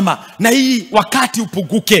kusimama na hii wakati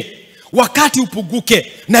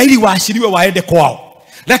upunguke na ili waashiriwe waende kwao.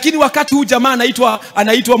 Lakini wakati huu jamaa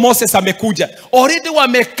anaitwa Moses amekuja. Already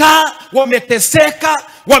wamekaa, wameteseka,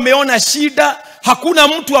 wameona shida, hakuna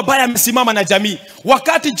mtu ambaye amesimama na jamii.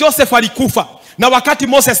 Wakati Joseph alikufa na wakati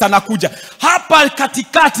Moses anakuja, hapa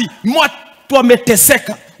katikati watu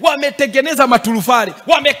wameteseka, wametengeneza maturufari,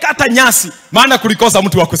 wamekata nyasi, maana kulikosa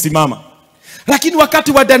mtu wa kusimama. Lakini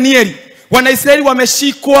wakati wa Danieli, Wanaisraeli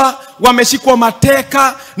wameshikwa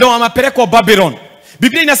mateka na wamepelekwa Babylon.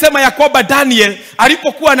 Biblia inasema ya kwamba Daniel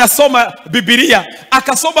alipokuwa anasoma Biblia,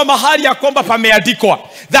 akasoma mahali ya kwamba pameandikwa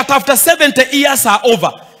that after 70 years are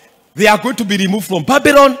over, they are going to be removed from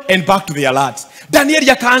Babylon and back to their lands. Daniel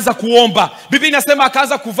akaanza kuomba. Biblia inasema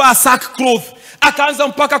akaanza kuvaa sackcloth, akaanza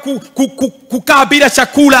mpaka kukaa bila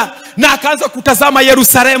chakula, na akaanza kutazama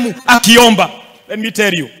Yerusalemu akiomba. Let me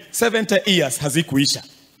tell you, 70 years hazikuisha,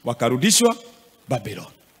 wakarudishwa Babylon.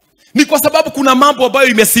 Ni kwa sababu kuna mambo ambayo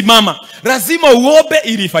imesimama, lazima uombe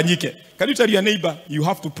ili ifanyike. Can you tell your neighbor, you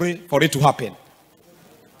have to pray for it to happen?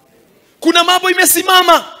 Kuna mambo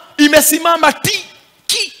imesimama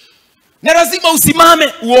na lazima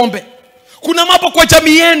usimame uombe. Kuna mambo kwa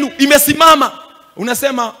jamii yenu imesimama,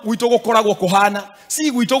 unasema witogo koragwo kohana,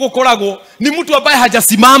 si witogo koragwo ni mtu ambaye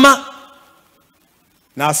hajasimama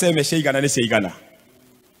na aseme sheigana ni sheigana.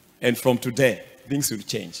 And from today things will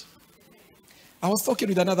change. I was talking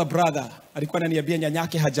with another brother. Alikuwa ananiambia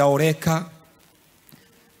nyanyake hajaoreka,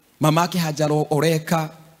 mamake hajaoreka,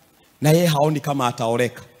 na yeye haoni kama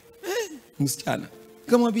ataoreka. Msichana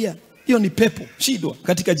nikamwambia hiyo ni pepo, shidwa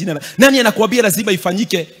katika jina la nani. Anakuambia lazima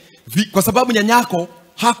ifanyike kwa sababu nyanyako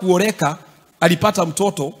hakuoreka, alipata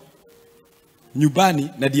mtoto nyumbani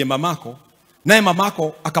na ndiye mamako, naye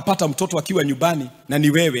mamako akapata mtoto akiwa nyumbani na ni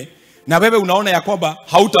wewe, na wewe unaona ya kwamba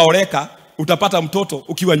hautaoreka, utapata mtoto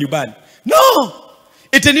ukiwa nyumbani. No.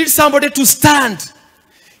 It needs somebody to stand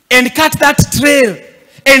and cut that trail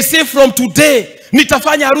and say from today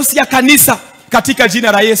nitafanya harusi ya kanisa katika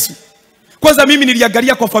jina la Yesu. Kwanza mimi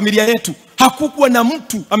niliangalia kwa familia yetu, hakukuwa na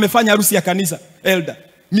mtu amefanya harusi ya kanisa, elder.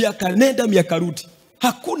 Miaka nenda miaka rudi.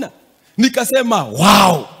 Hakuna. Nikasema,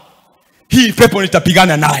 wow. Hii pepo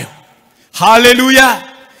nitapigana nayo. Hallelujah.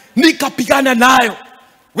 Nikapigana nayo.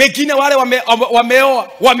 Wengine wale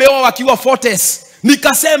wameoa wakiwa 40s.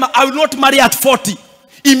 Nikasema, I will not marry at 40.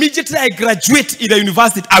 Immediately I graduate in the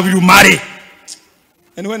university, I will marry.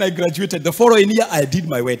 And when I graduated, the following year, I did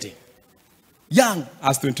my wedding. Young,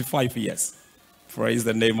 as 25 years. Praise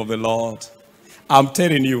the name of the Lord. I'm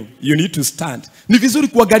telling you, you need to stand. Ni vizuri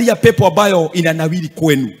kuangalia pepo ambayo inanawiri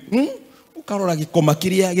kwenu. Ukarora gikoma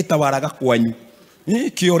kiria gitawaraga kwanyu.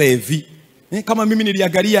 Kiorevi. Kama mimi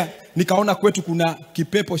niliangalia, nikaona kwetu kuna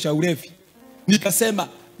kipepo cha ulevi. Nikasema,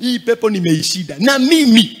 hii pepo nimeishida. Na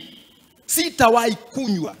mimi sitawahi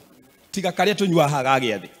kunywa. Tikakaria tunywa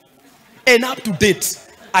hagage. And up to date,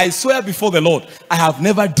 I swear before the Lord, I have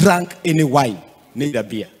never drank any wine, neither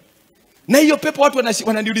beer. Na hiyo pepo watu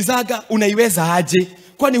wananiulizaga, unaiweza aje?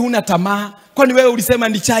 Kwani huna tamaa? Kwani wewe ulisema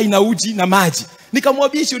ni chai na uji na maji?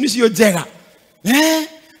 Nikamwambia hiyo jega.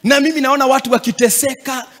 Na mimi naona watu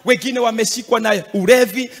wakiteseka, wengine wameshikwa na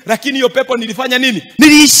ulevi, lakini hiyo pepo nilifanya nini?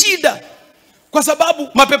 Niliishida. Kwa sababu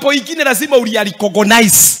mapepo ingine lazima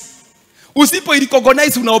ulialicognize. Usipo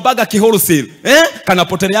ilicognize unaobaga kihorosel,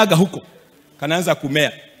 kanapoteleaga huko. Kanaanza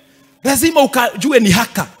kumea. Lazima ukajue ni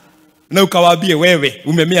haka. Na ukawaambie wewe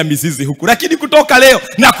umemea mizizi huku. Lakini kutoka leo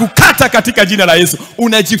na kukata katika jina la Yesu,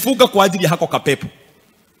 unajifunga kwa ajili ya hako kapepo.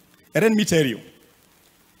 And let me tell you,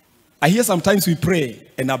 I hear sometimes we pray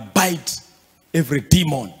and abide every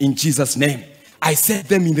demon in Jesus' name. I set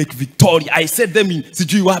them in the victory. I set them in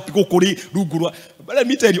sijui wapi kokori rugurwa. But let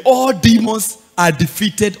me tell you, all demons are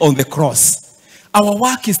defeated on the cross. Our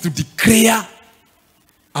work is to declare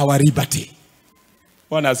our liberty.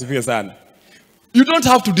 Bwana asifiwe sana. You don't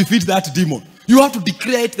have to defeat that demon. You have to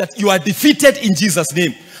declare it that you are defeated in Jesus'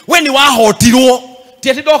 name. When you are hotiro,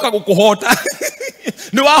 tietidoka kukuhota.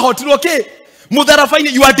 You are hotiro, okay?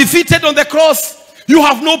 Mudharafine, you are defeated on the cross. You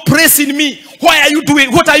have no praise in me. Why are you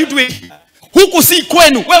doing? What are you doing? Huku si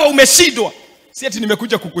kwenu, wewe umeshindwa. Si ati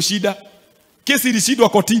nimekuja kukushida. Kesi ilishindwa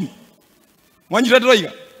kotini. Mwangi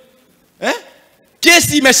tatoiga.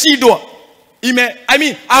 Kesi imeshindwa.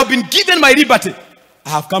 I've been given my liberty. I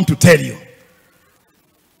have come to tell you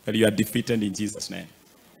that you are defeated in Jesus' name.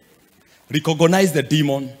 Recognize the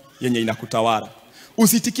demon yenye inakutawala.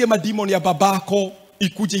 Usitikie mademon ya babako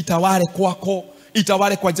ikuje itawale kwako,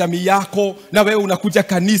 itawale kwa jamii yako, na wewe unakuja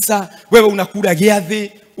kanisa, wewe unakula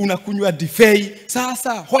giadhi, unakunywa divai.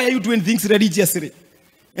 Sasa, why are you doing things religiously?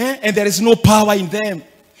 And there is no power in them.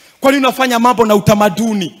 Kwani unafanya mambo na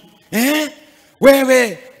utamaduni?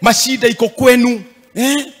 Wewe mashida iko kwenu,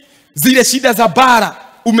 zile shida za bara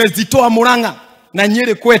umezitoa Murang'a na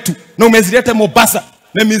Nyeri kwetu na umezileta Mombasa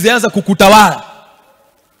na mizianza kukutawala.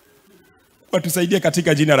 Watusaidie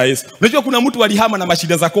katika jina la Yesu. Unajua kuna mtu walihama na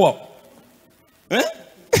mashida za kwao.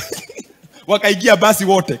 Wakaigia basi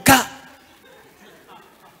wote.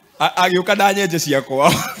 Ageuka danye jeshi yako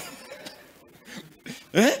wao.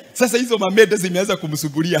 Sasa hizo mamede zimeanza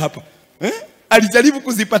kumsuburia hapa. Alijaribu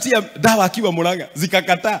kuzipatia dawa akiwa Murang'a,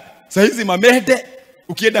 zikakataa. Sasa hizi mamede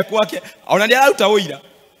ukienda kwake, anaona utaoira.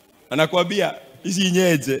 Anakuambia hizi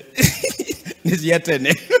nyeje.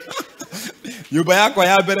 Nisiatene. Nyumba yako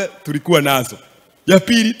ya mbele tulikuwa nazo. Ya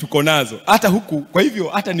pili tuko nazo. Hata huku, kwa hivyo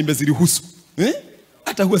hata nimeziruhusu.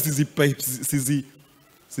 Hata huwa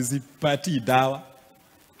sizipati dawa.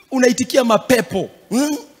 Unaitikia mapepo.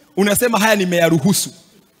 Unasema haya nimeyaruhusu.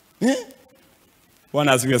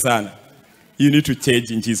 Bwana asifiwe sana. You need to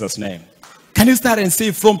change in Jesus' name. Can you start and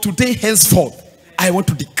say, from today henceforth, I want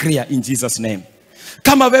to declare in Jesus' name.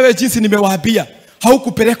 Kama wewe jinsi nimewaambia,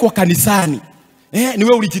 haukupelekwa kanisani. Ni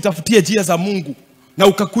wewe ulijitafutia njia za Mungu na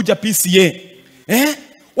ukakuja P.C.E.A.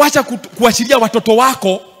 Wacha kuashiria watoto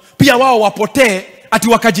wako pia wao wapotee ati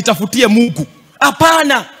wakajitafutie Mungu.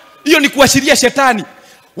 Hapana, hiyo ni kuashiria shetani.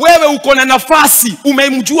 Wewe uko na nafasi,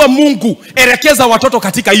 umemjua Mungu, elekeza watoto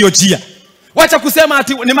katika hiyo njia. Wacha kusema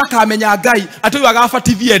ati ni maka amenyagai ati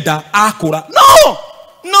wagafatithie da akura.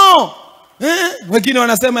 No. Wengine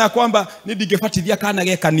wanasema ya kwamba ningefatithia kana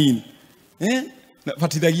geka nini.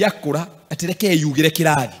 Fatithia akura atireke yugire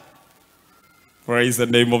kirathi. Praise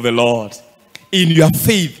the name of the Lord. In your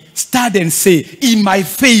faith, stand and say, in my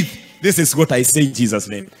faith, this is what I say in Jesus'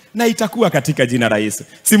 name. Na itakuwa katika jina la Yesu.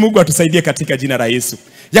 Si Mungu atusaidie katika jina la Yesu.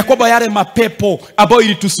 Ya kwamba yale mapepo ambayo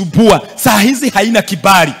ilitusubua, saa hizi haina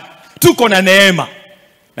kibali. Tuko na neema.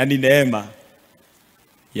 Na ni neema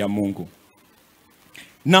ya Mungu.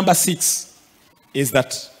 Number 6 is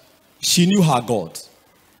that she knew her God.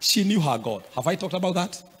 She knew her God. Have I talked about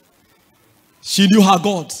that? She knew her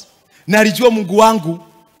God. Na alijua Mungu wangu.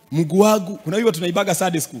 Mungu wangu. Kuna hiyo tunaibaga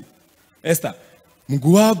Sunday school. Esther.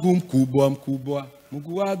 Mungu wangu mkubwa mkubwa.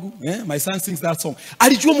 Mungu wangu. My son sings that song.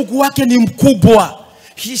 Alijua Mungu wake ni mkubwa.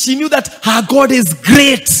 She knew that her God is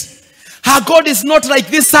great. Her God is not like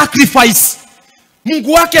this sacrifice.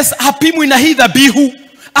 Mungu wake hapimwi na hii dhabihu.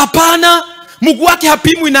 Hapana. Mungu wake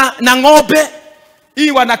hapimwi na ng'ombe.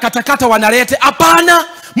 Hii wanakatakata wanalete. Hapana.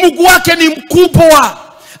 Mungu wake ni mkubwa.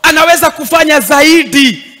 Anaweza kufanya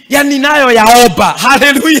zaidi ya ninayo yaomba.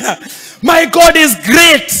 Hallelujah. My God is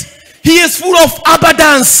great. He is full of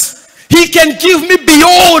abundance. He can give me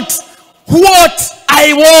beyond what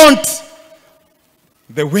I want.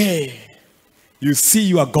 The way you see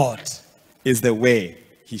your God is the way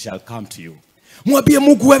he shall come to you. Mwambie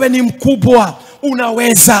Mungu wewe ni mkubwa.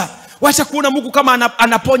 Unaweza. Wacha kuona Mungu kama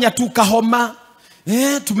anaponya tu kahoma.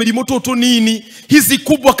 Tumelimoto tu nini. Hizi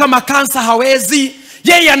kubwa kama kansa hawezi.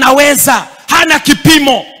 Yeye anaweza. Hana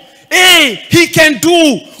kipimo. He can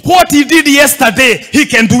do what he did yesterday. He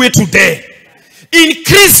can do it today.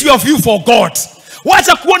 Increase your view for God.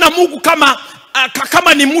 Wacha kuona Mungu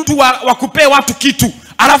kama ni mtu wa kupea watu kitu.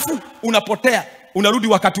 Alafu unapotea. Unarudi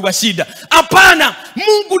wakati wa shida. Hapana.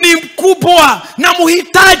 Mungu ni mkubwa na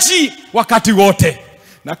muhitaji wakati wote.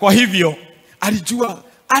 Na kwa hivyo alijua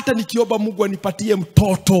hata nikiomba Mungu anipatie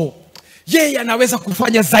mtoto, yeye anaweza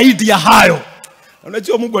kufanya zaidi ya hayo.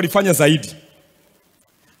 Unajua Mungu alifanya zaidi.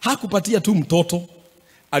 Hakupatia tu mtoto,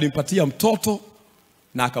 alimpatia mtoto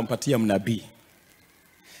na akampatia mnabii.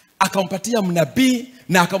 Akampatia mnabii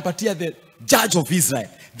na akampatia the judge of Israel.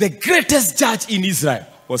 The greatest judge in Israel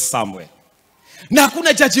was Samuel. Na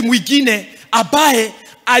hakuna jaji mwingine ambaye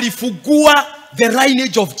alifungua the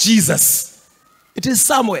lineage of Jesus. It is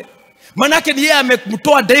Samuel. Manake ni yeye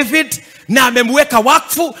amemtoa David na amemweka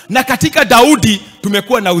wakfu, na katika Daudi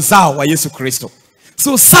tumekuwa na uzao wa Yesu Kristo.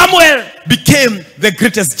 So Samuel became the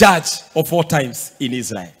greatest judge of all times in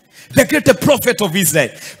Israel. The greatest prophet of Israel.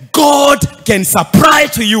 God can supply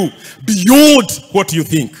to you beyond what you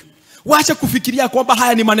think. Wacha kufikiria kwamba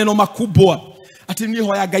haya ni maneno makubwa. Ati ni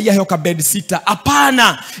hoya gaia hoka bed sita.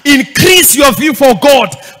 Apana. Increase your view for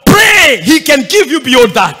God. Pray. He can give you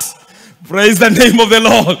beyond that. Praise the name of the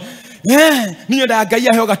Lord. Niyo da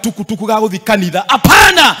gaia hoga tuku ga uthi kanitha.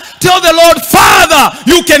 Apana. Tell the Lord, Father,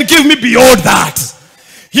 you can give me beyond that.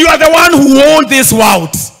 You are the one who owns this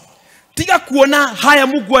world. Tiga kuona haya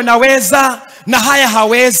Mungu anaweza na haya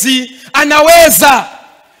hawezi. Anaweza.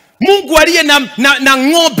 Mungu aliye na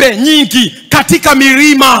ng'ombe nyingi katika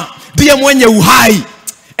milima ndiye mwenye uhai.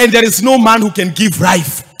 And there is no man who can give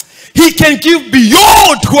life. He can give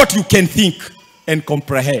beyond what you can think and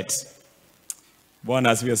comprehend.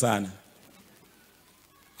 Bwana asifiwe sana.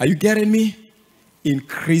 Are you getting me?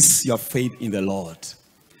 Increase your faith in the Lord.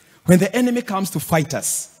 When the enemy comes to fight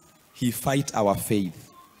us, he fights our faith.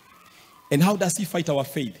 And how does he fight our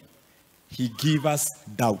faith? He gives us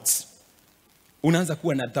doubts. Unaanza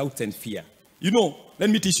kuwa na doubts and fear. You know, let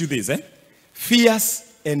me teach you this. Fears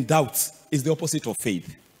and doubts is the opposite of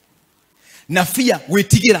faith. Na fear,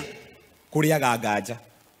 wetigira kuriaga agaja.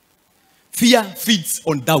 Fear feeds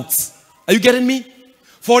on doubts. Are you getting me?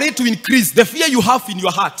 For it to increase, the fear you have in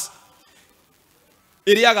your heart.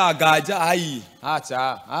 Iriaga agaja, ai.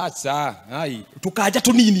 Tukaja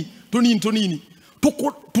tunini.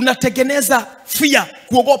 Tunategeneza fear,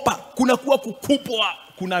 kuogopa, kunakuwa kukubwa,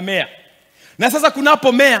 kuna mea. Na sasa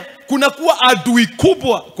kunapomea, kunakuwa adui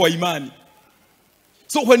kubwa kwa imani.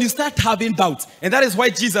 So when you start having doubts, and that is why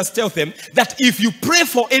Jesus tells them that if you pray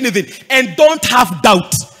for anything and don't have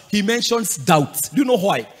doubt, he mentions doubt. Do you know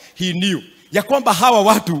why? He knew ya kwamba hawa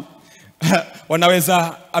watu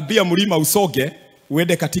wanaweza abia mlima usoge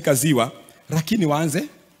uende katika ziwa, lakini waanze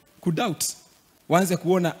kudoubt. Waanze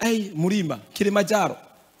kuona mlima Kilimanjaro.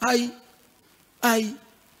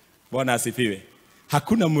 Bwana asifiwe.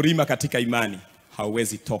 Hakuna mlima katika imani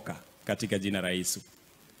hauwezi toka katika jina la Yesu.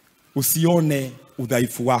 Usione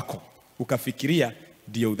udhaifu wako ukafikiria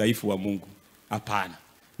ndio udhaifu wa Mungu. Hapana.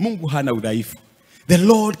 Mungu hana udhaifu. The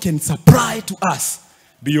Lord can supply to us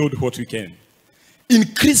beyond what we can.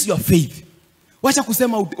 Increase your faith. Wacha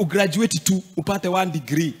kusema ugraduate tu upate 1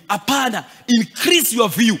 degree. Hapana. Increase your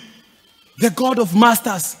view. The God of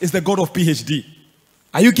masters is the God of PhD.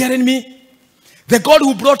 Are you getting me? The God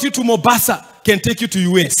who brought you to Mombasa can take you to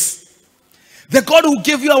US. The God who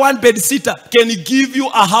gave you a 1-bed sitter can give you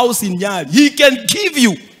a house in Nyali. He can give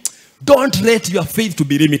you. Don't let your faith to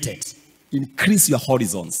be limited. Increase your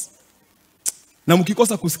horizons. Na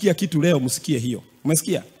mkikosa kusikia kitu leo, msikie hiyo.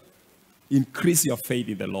 Umesikia? Increase your faith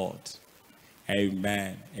in the Lord.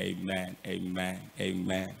 Amen, amen, amen,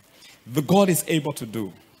 amen. The God is able to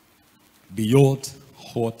do beyond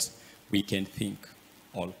what we can think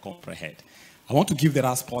or comprehend. I want to give the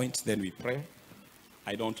last point, then we pray.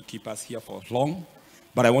 I don't want to keep us here for long,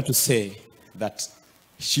 but I want to say that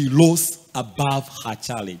she rose above her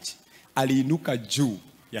challenge. Aliinuka juu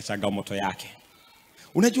ya changamoto yake.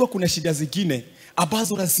 Unajua kuna shida zingine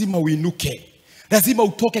ambazo lazima uinuke. Lazima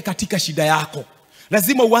utoke katika shida yako.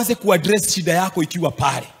 Lazima uanze kuaddress shida yako ikiwa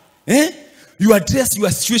pale. You address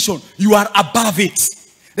your situation. You are above it.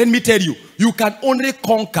 Let me tell you, you can only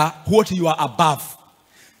conquer what you are above.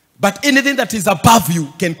 But anything that is above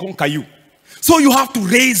you can conquer you. So you have to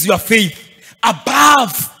raise your faith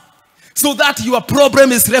above so that your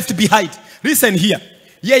problem is left behind. Listen here.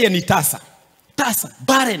 Yeye ni tasa,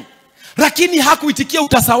 barren. Lakini hakuitikia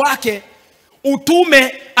utasa wake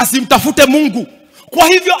utume asimtafute Mungu. Kwa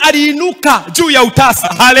hivyo aliinuka juu ya utasa.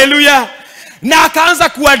 Hallelujah. Na akaanza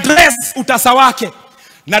kuaddress utasa wake.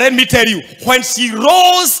 Now let me tell you, when she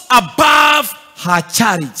rose above her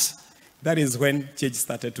challenge, that is when change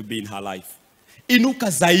started to be in her life. Inuka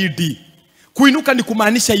zaidi. Kuinuka ni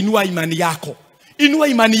kumaanisha inua imani yako. Inua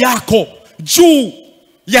imani yako juu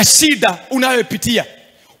ya shida unayopitia.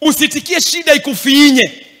 Usitikie shida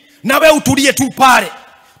ikufiinye na wewe utulie tu pale.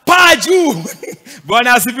 Paa juu.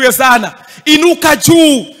 Bwana asifiwe sana. Inuka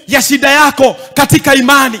juu ya shida yako katika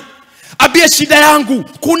imani. Abia shida yangu,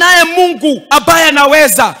 kunaye Mungu ambaye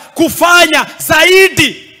anaweza kufanya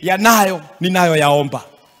zaidi ya ninayo yaomba.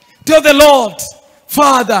 Tell the Lord,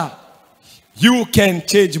 Father, you can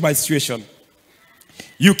change my situation.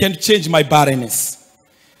 You can change my barrenness.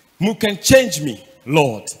 You can change me,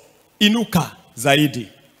 Lord. Inuka zaidi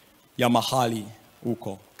ya mahali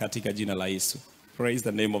uko katika jina la Yesu. Praise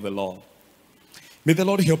the name of the Lord. May the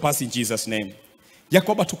Lord help us in Jesus' name. Ya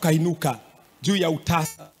kwamba tukainuka juu ya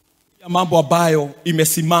utasa ya mambo ambayo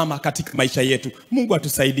imesimama katika maisha yetu. Mungu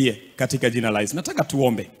atusaidie katika jina la Yesu. Nataka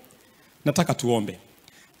tuombe.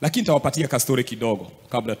 Lakini nitawapatia ka story kidogo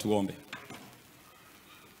kabla tuombe.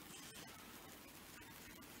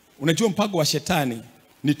 Unajua mpango wa shetani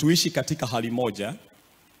ni tuishi katika hali moja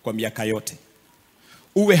kwa miaka yote.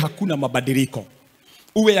 Uwe hakuna mabadiliko.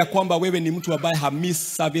 Uwe ya kwamba wewe ni mtu ambaye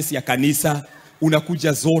hamiss service ya kanisa,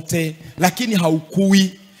 unakuja zote, lakini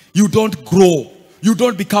haukui, you don't grow, you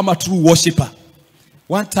don't become a true worshipper.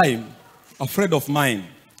 One time, a friend of mine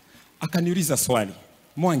akaniuliza swali,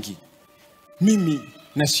 Mwangi, mimi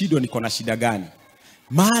niko na shida gani?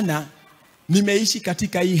 Maana nimeishi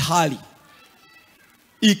katika hii hali.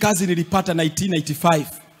 Hii kazi nilipata 1995.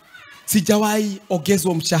 Sijawahi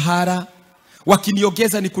ongezwa mshahara.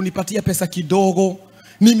 Wakiniongeza ni kunipatia pesa kidogo.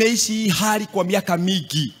 Nimeishi hii hali kwa miaka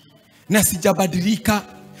mingi na sijabadilika.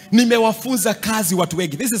 Nimewafunza kazi watu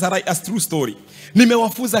wengi. This is a true story.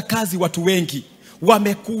 Nimewafunza kazi watu wengi.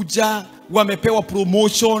 Wamekuja, wamepewa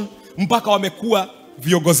promotion, mpaka wamekuwa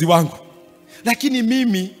viongozi wangu. Lakini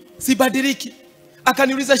mimi sibadiliki.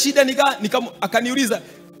 Akaniuliza shida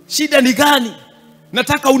ni gani?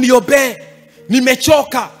 Nataka uniombe.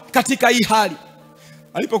 Nimechoka katika hii hali.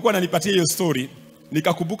 Alipokuwa ananipatia hiyo story,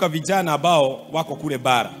 nikakumbuka vijana ambao wako kule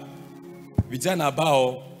bara. Vijana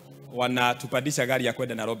ambao wanatupandisha gari ya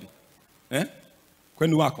kwenda Nairobi.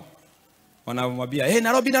 Kwenu wako. Wanamwambia,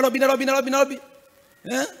 Nairobi. Nairobi.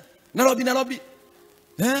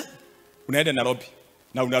 Unaenda Nairobi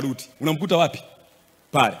na unarudi. Unamkuta wapi?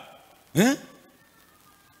 Pale.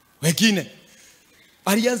 Wengine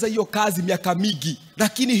alianza hiyo kazi miaka mingi,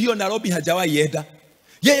 lakini hiyo Nairobi hajawahi enda.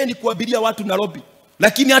 Yeye ni kuabiria watu Nairobi,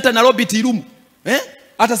 lakini hata Nairobi tirumu.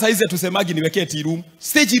 Hata saizi tusemagi niwekee tirumu.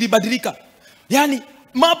 Stage ilibadilika. Yani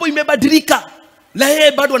mambo imebadilika. La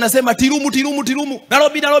yeye bado anasema tirumu.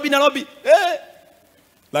 Nairobi.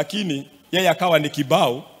 Lakini yeye akawa ni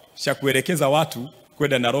kibao cha kuelekeza watu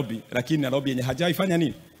kwenda Nairobi, lakini Nairobi yenye hajawahi fanya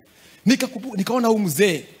nini? Nikaona huyu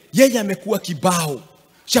mzee, yeye amekuwa kibao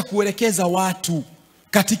cha kuelekeza watu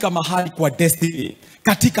katika mahali kwa destiny,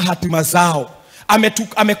 katika hatima zao.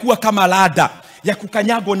 Amekuwa kama lada ya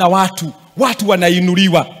kukanyago na watu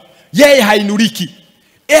wanainuliwa. Yeye hainuriki.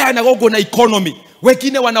 Yeye anagogo na economy.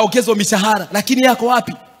 Wengine wanaongezwa mishahara, lakini yako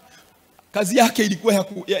wapi? Kazi yake ilikuwa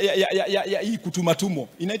ya hii kutumatumo.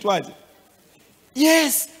 Inaitwaje?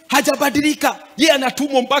 Yes, hajabadilika. Yeye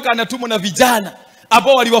anatumwa mpaka anatumwa na vijana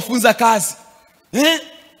ambao waliwafunza kazi.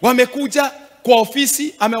 Wamekuja kwa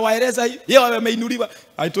ofisi, amewaeleza yeye ameinuliwa.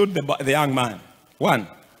 I told the young man, one,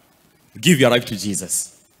 give your life to Jesus.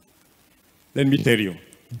 Let me tell you,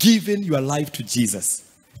 giving your life to Jesus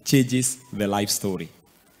changes the life story.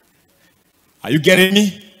 Are you getting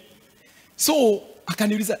me? So,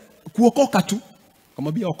 akaniuliza kuokoka tu.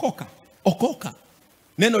 Akamwambia okoka. Okoka.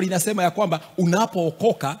 Neno linasema ya kwamba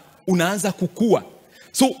unapookoka unaanza kukua.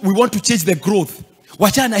 So we want to change the growth.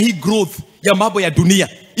 Wachana hii growth ya mambo ya dunia.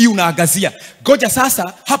 Hii unaangazia. Ngoja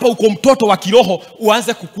sasa hapa uko mtoto wa kiroho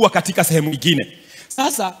uanze kukua katika sehemu nyingine.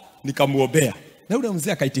 Sasa nikamuombea. Na yule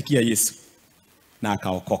mzee akaitikia Yesu na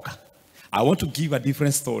akaokoka. I want to give a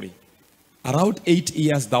different story. Around 8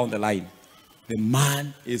 years down the line, the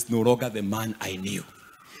man is no longer the man I knew.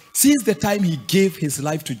 Since the time he gave his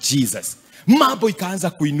life to Jesus, mambo ikaanza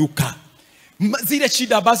kuinuka. Zile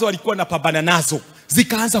shida ambazo walikuwa napambana nazo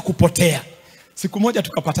zikaanza kupotea. Siku moja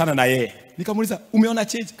tukapatana na yeye. Nikamuuliza, umeona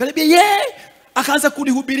change? Kaniambia, yeah. Akaanza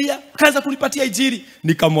kunihubiria, akaanza kunipatia injili.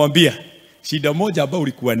 Nikamwambia, shida moja ambayo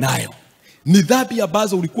ulikuwa nayo ni dhambi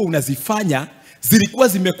ambazo ulikuwa unazifanya, zilikuwa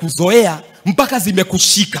zimekuzoea mpaka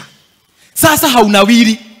zimekushika. Sasa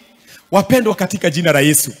haunawiri. Wapendwa katika jina la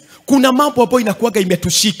Yesu, kuna mambo ambayo inakuwaga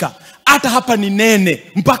imetushika. Hata hapa ni nene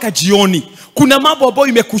mpaka jioni. Kuna mambo ambayo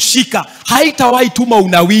imekushika, haitawahi tuma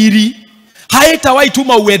unawiri, haitawahi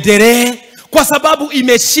tuma uendelee, kwa sababu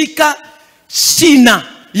imeshika shina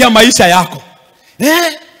ya maisha yako.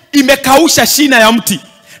 Imekausha shina ya mti.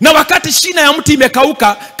 Na wakati shina ya mti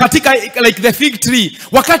imekauka, katika like the fig tree,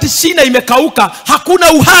 wakati shina imekauka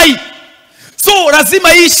hakuna uhai. So lazima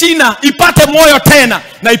hii shina ipate moyo tena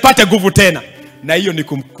na ipate nguvu tena. Na hiyo ni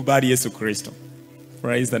kumkubali Yesu Kristo.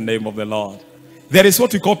 Praise the name of the Lord. There is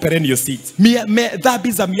what we call perennial seeds.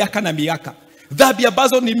 Dhambi za miaka na miaka. Dhambi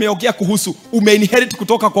ambazo nimeongea kuhusu, umeinherit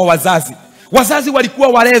kutoka kwa wazazi. Wazazi walikuwa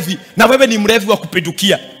walevi na wewe ni mlevi wa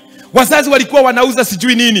kupindukia. Wazazi walikuwa wanauza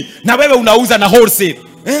sijui nini na wewe unauza na wholesale.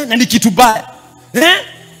 Na ni kitu baya.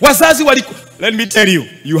 Wazazi walikuwa, let me tell you,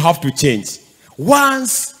 you have to change.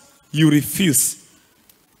 Once you refuse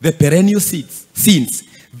the perennial sins,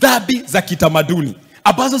 dhambi za kitamaduni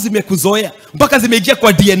ambazo zimekuzoea mpaka zimeingia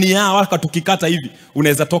kwa DNA. Waka tukikata hivi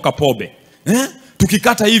unaweza toka pombe,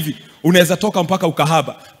 tukikata hivi unaweza toka mpaka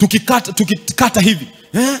ukahaba, tukikata hivi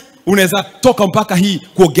unaweza toka mpaka hii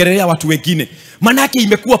kuogelea watu wengine. Manake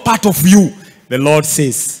imekuwa part of you. The Lord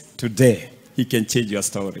says today he can change your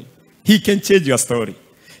story. He can change your story.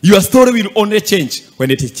 Your story will only change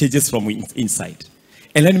when it changes from inside.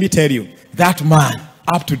 And let me tell you, that man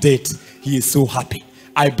up to date, he is so happy.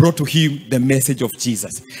 I brought to him the message of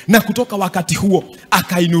Jesus. Na kutoka wakati huo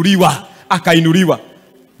akainuliwa.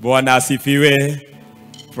 Bwana asifiwe.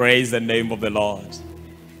 Praise the name of the Lord.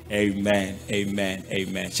 Amen. Amen.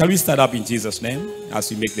 Amen. Shall we stand up in Jesus' name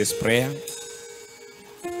as we make this prayer?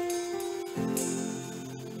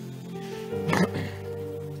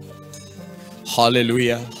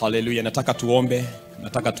 Hallelujah. Hallelujah. Nataka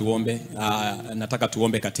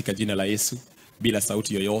tuombe katika jina la Yesu bila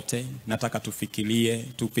sauti yoyote. Nataka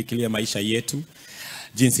tufikirie maisha yetu,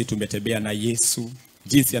 jinsi tumetembea na Yesu,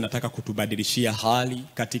 jinsi anataka kutubadilishia hali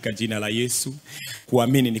katika jina la Yesu.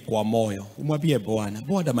 Kuamini ni kwa moyo. Umwambie Bwana,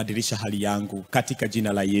 Bwana badilisha hali yangu katika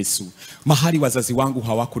jina la Yesu. Mahali wazazi wangu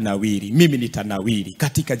hawakunawiri, mimi nitanawiri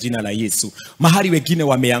katika jina la Yesu. Mahali wengine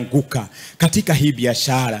wameanguka katika hii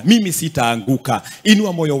biashara, mimi sitaanguka.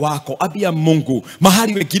 Inua moyo wako, ambia Mungu,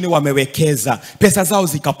 mahali wengine wamewekeza, pesa zao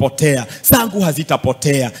zikapotea, zangu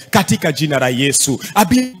hazitapotea katika jina la Yesu.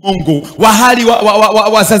 Ambia Mungu, mahali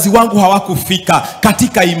wazazi wangu hawakufika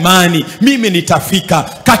katika imani, mimi nitafika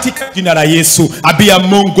katika jina la Yesu. Abia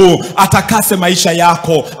Mungu atakase maisha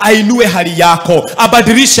yako, ainue hali yako,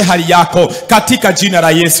 abadilishe hali yako katika jina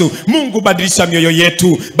la Yesu. Mungu badilisha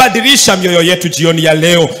mioyo yetu jioni ya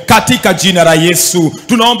leo katika jina la Yesu.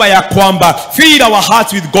 Tunaomba ya kwamba fill our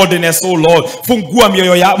hearts with godliness, oh Lord. Fungua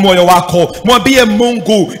moyo wako, mwambie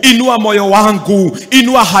Mungu, inua moyo wangu,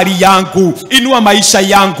 inua hali yangu, inua maisha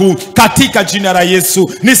yangu katika jina la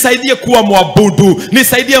Yesu. Nisaidie kuwa mwabudu,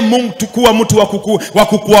 nisaidie Mungu kuwa mtu wa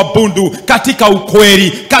kukuabudu katika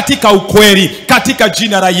ukweli, katika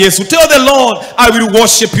jina la Yesu. Tell the Lord, I will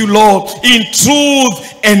worship you, Lord, in truth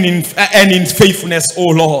and in faithfulness,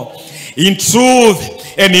 oh Lord. In truth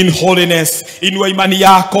and in holiness. Inua imani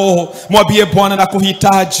yako, mwambie Bwana,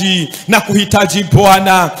 nakuhitaji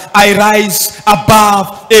Bwana. I rise above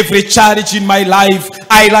every challenge in my life.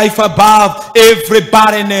 I rise above every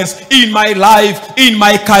barrenness in my life, in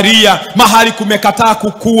my career. Mahali kumekataa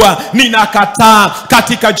kukua, ninakataa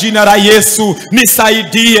katika jina la Yesu.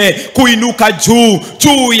 Nisaidie kuinuka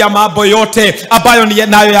juu ya mambo yote ambayo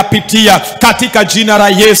ninayoyapitia katika jina la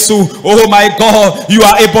Yesu. Oh my God, you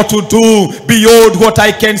are able to do beyond what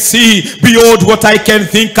I can see, beyond what I can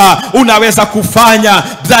think. Unaweza kufanya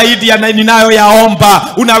zaidi ya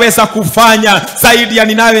ninayoyaomba, unaweza kufanya zaidi ya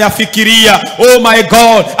ninayoyafikiria. Oh my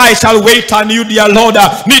God, I shall wait on you dear Lord.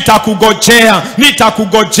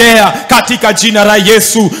 Nitakugojea katika jina la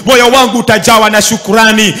Yesu. Moyo wangu utajawa na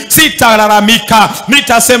shukrani, sitalalamika,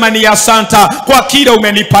 nitasema ni asante kwa kile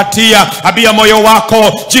umenipatia. Abia moyo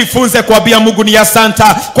wako, jifunze kuambia Mungu ni asante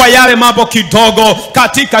kwa yale mambo kidogo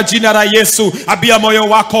katika jina la Yesu. Abia moyo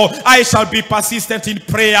wako, I shall be persistent in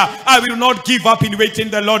prayer. I will not give up in waiting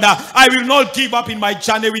the Lord. I will not give up in my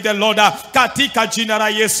journey with the Lord katika jina la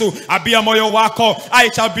Yesu. Abia moyo wako, I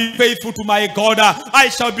shall be faithful to my God. I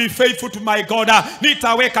shall be faithful to my God.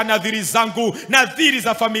 Nitaweka nadhiri zangu, nadhiri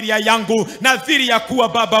za familia yangu, nadhiri ya kuwa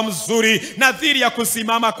baba mzuri, nadhiri ya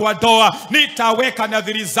kusimama kwa doa. Nitaweka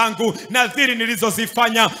nadhiri zangu, nadhiri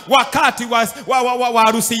nilizozifanya wakati wa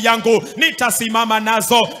harusi yangu, nitasimama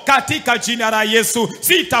nazo katika jina la Yesu.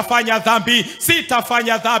 Sitafanya dhambi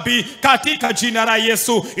katika jina la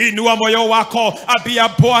Yesu. Inua moyo wako, abia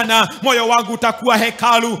Bwana, moyo wangu utakuwa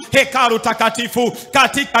hekalu takatifu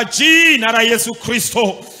katika jina la Yesu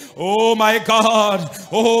Kristo. Oh my God,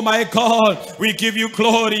 we give you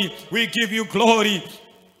glory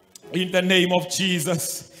in the name of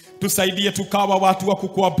Jesus. Tusaidie tukawa watu wa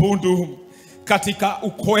kukuabudu katika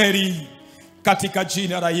ukweli katika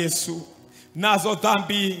jina la Yesu. Nazo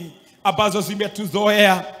dhambi ambazo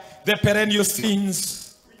zimetuzoea, the perennial sins,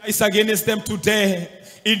 is against them today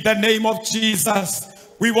in the name of Jesus.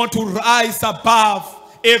 We want to rise above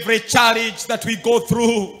every challenge that we go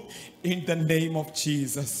through in the name of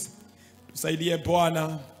Jesus. Tusaidie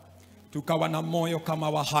Bwana tukawa na moyo kama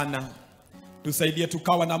wa Hana. Tusaidie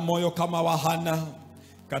tukawa na moyo kama wa Hana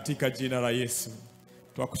katika jina la Yesu.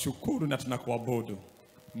 Tunakushukuru na tunakuabudu,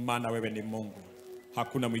 maana wewe ni Mungu,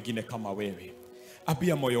 hakuna mwingine kama wewe.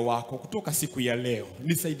 Abia moyo wako kutoka siku ya leo,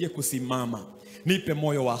 nisaidie kusimama. Nipe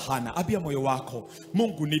moyo wa Hana. Abia moyo wako,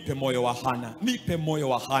 Mungu nipe moyo wa Hana, nipe moyo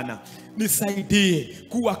wa Hana. Nisaidie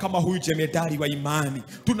kuwa kama huyu jemedari wa imani.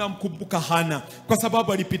 Tunamkumbuka Hana kwa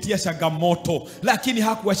sababu alipitia changamoto, lakini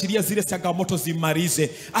hakuashiria zile changamoto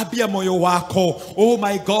zimalize. Abia moyo wako, oh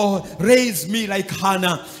my God, raise me like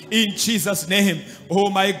Hana in Jesus name. Oh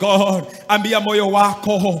my God, ambia moyo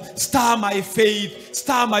wako, stir my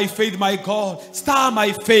faith my God, stir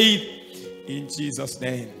my faith in Jesus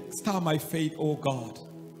name. Stir my faith, oh God,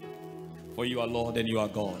 for you are Lord and you are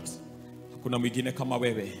God. Hakuna mwingine kama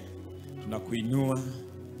wewe. Tunakuinua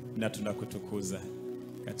na tunakutukuza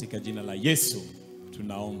katika jina la Yesu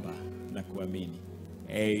tunaomba na kuamini.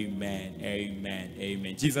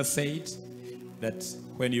 Amen. Jesus said that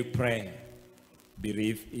when you pray,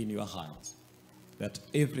 believe in your heart that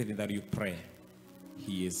everything that you pray,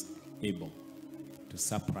 he is able to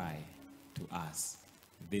supply to us.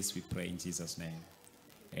 This we pray in Jesus' name.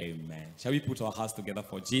 Amen. Shall we put our hearts together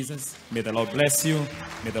for Jesus? May the Lord bless you.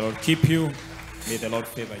 May the Lord keep you. May the Lord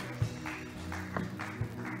favor you.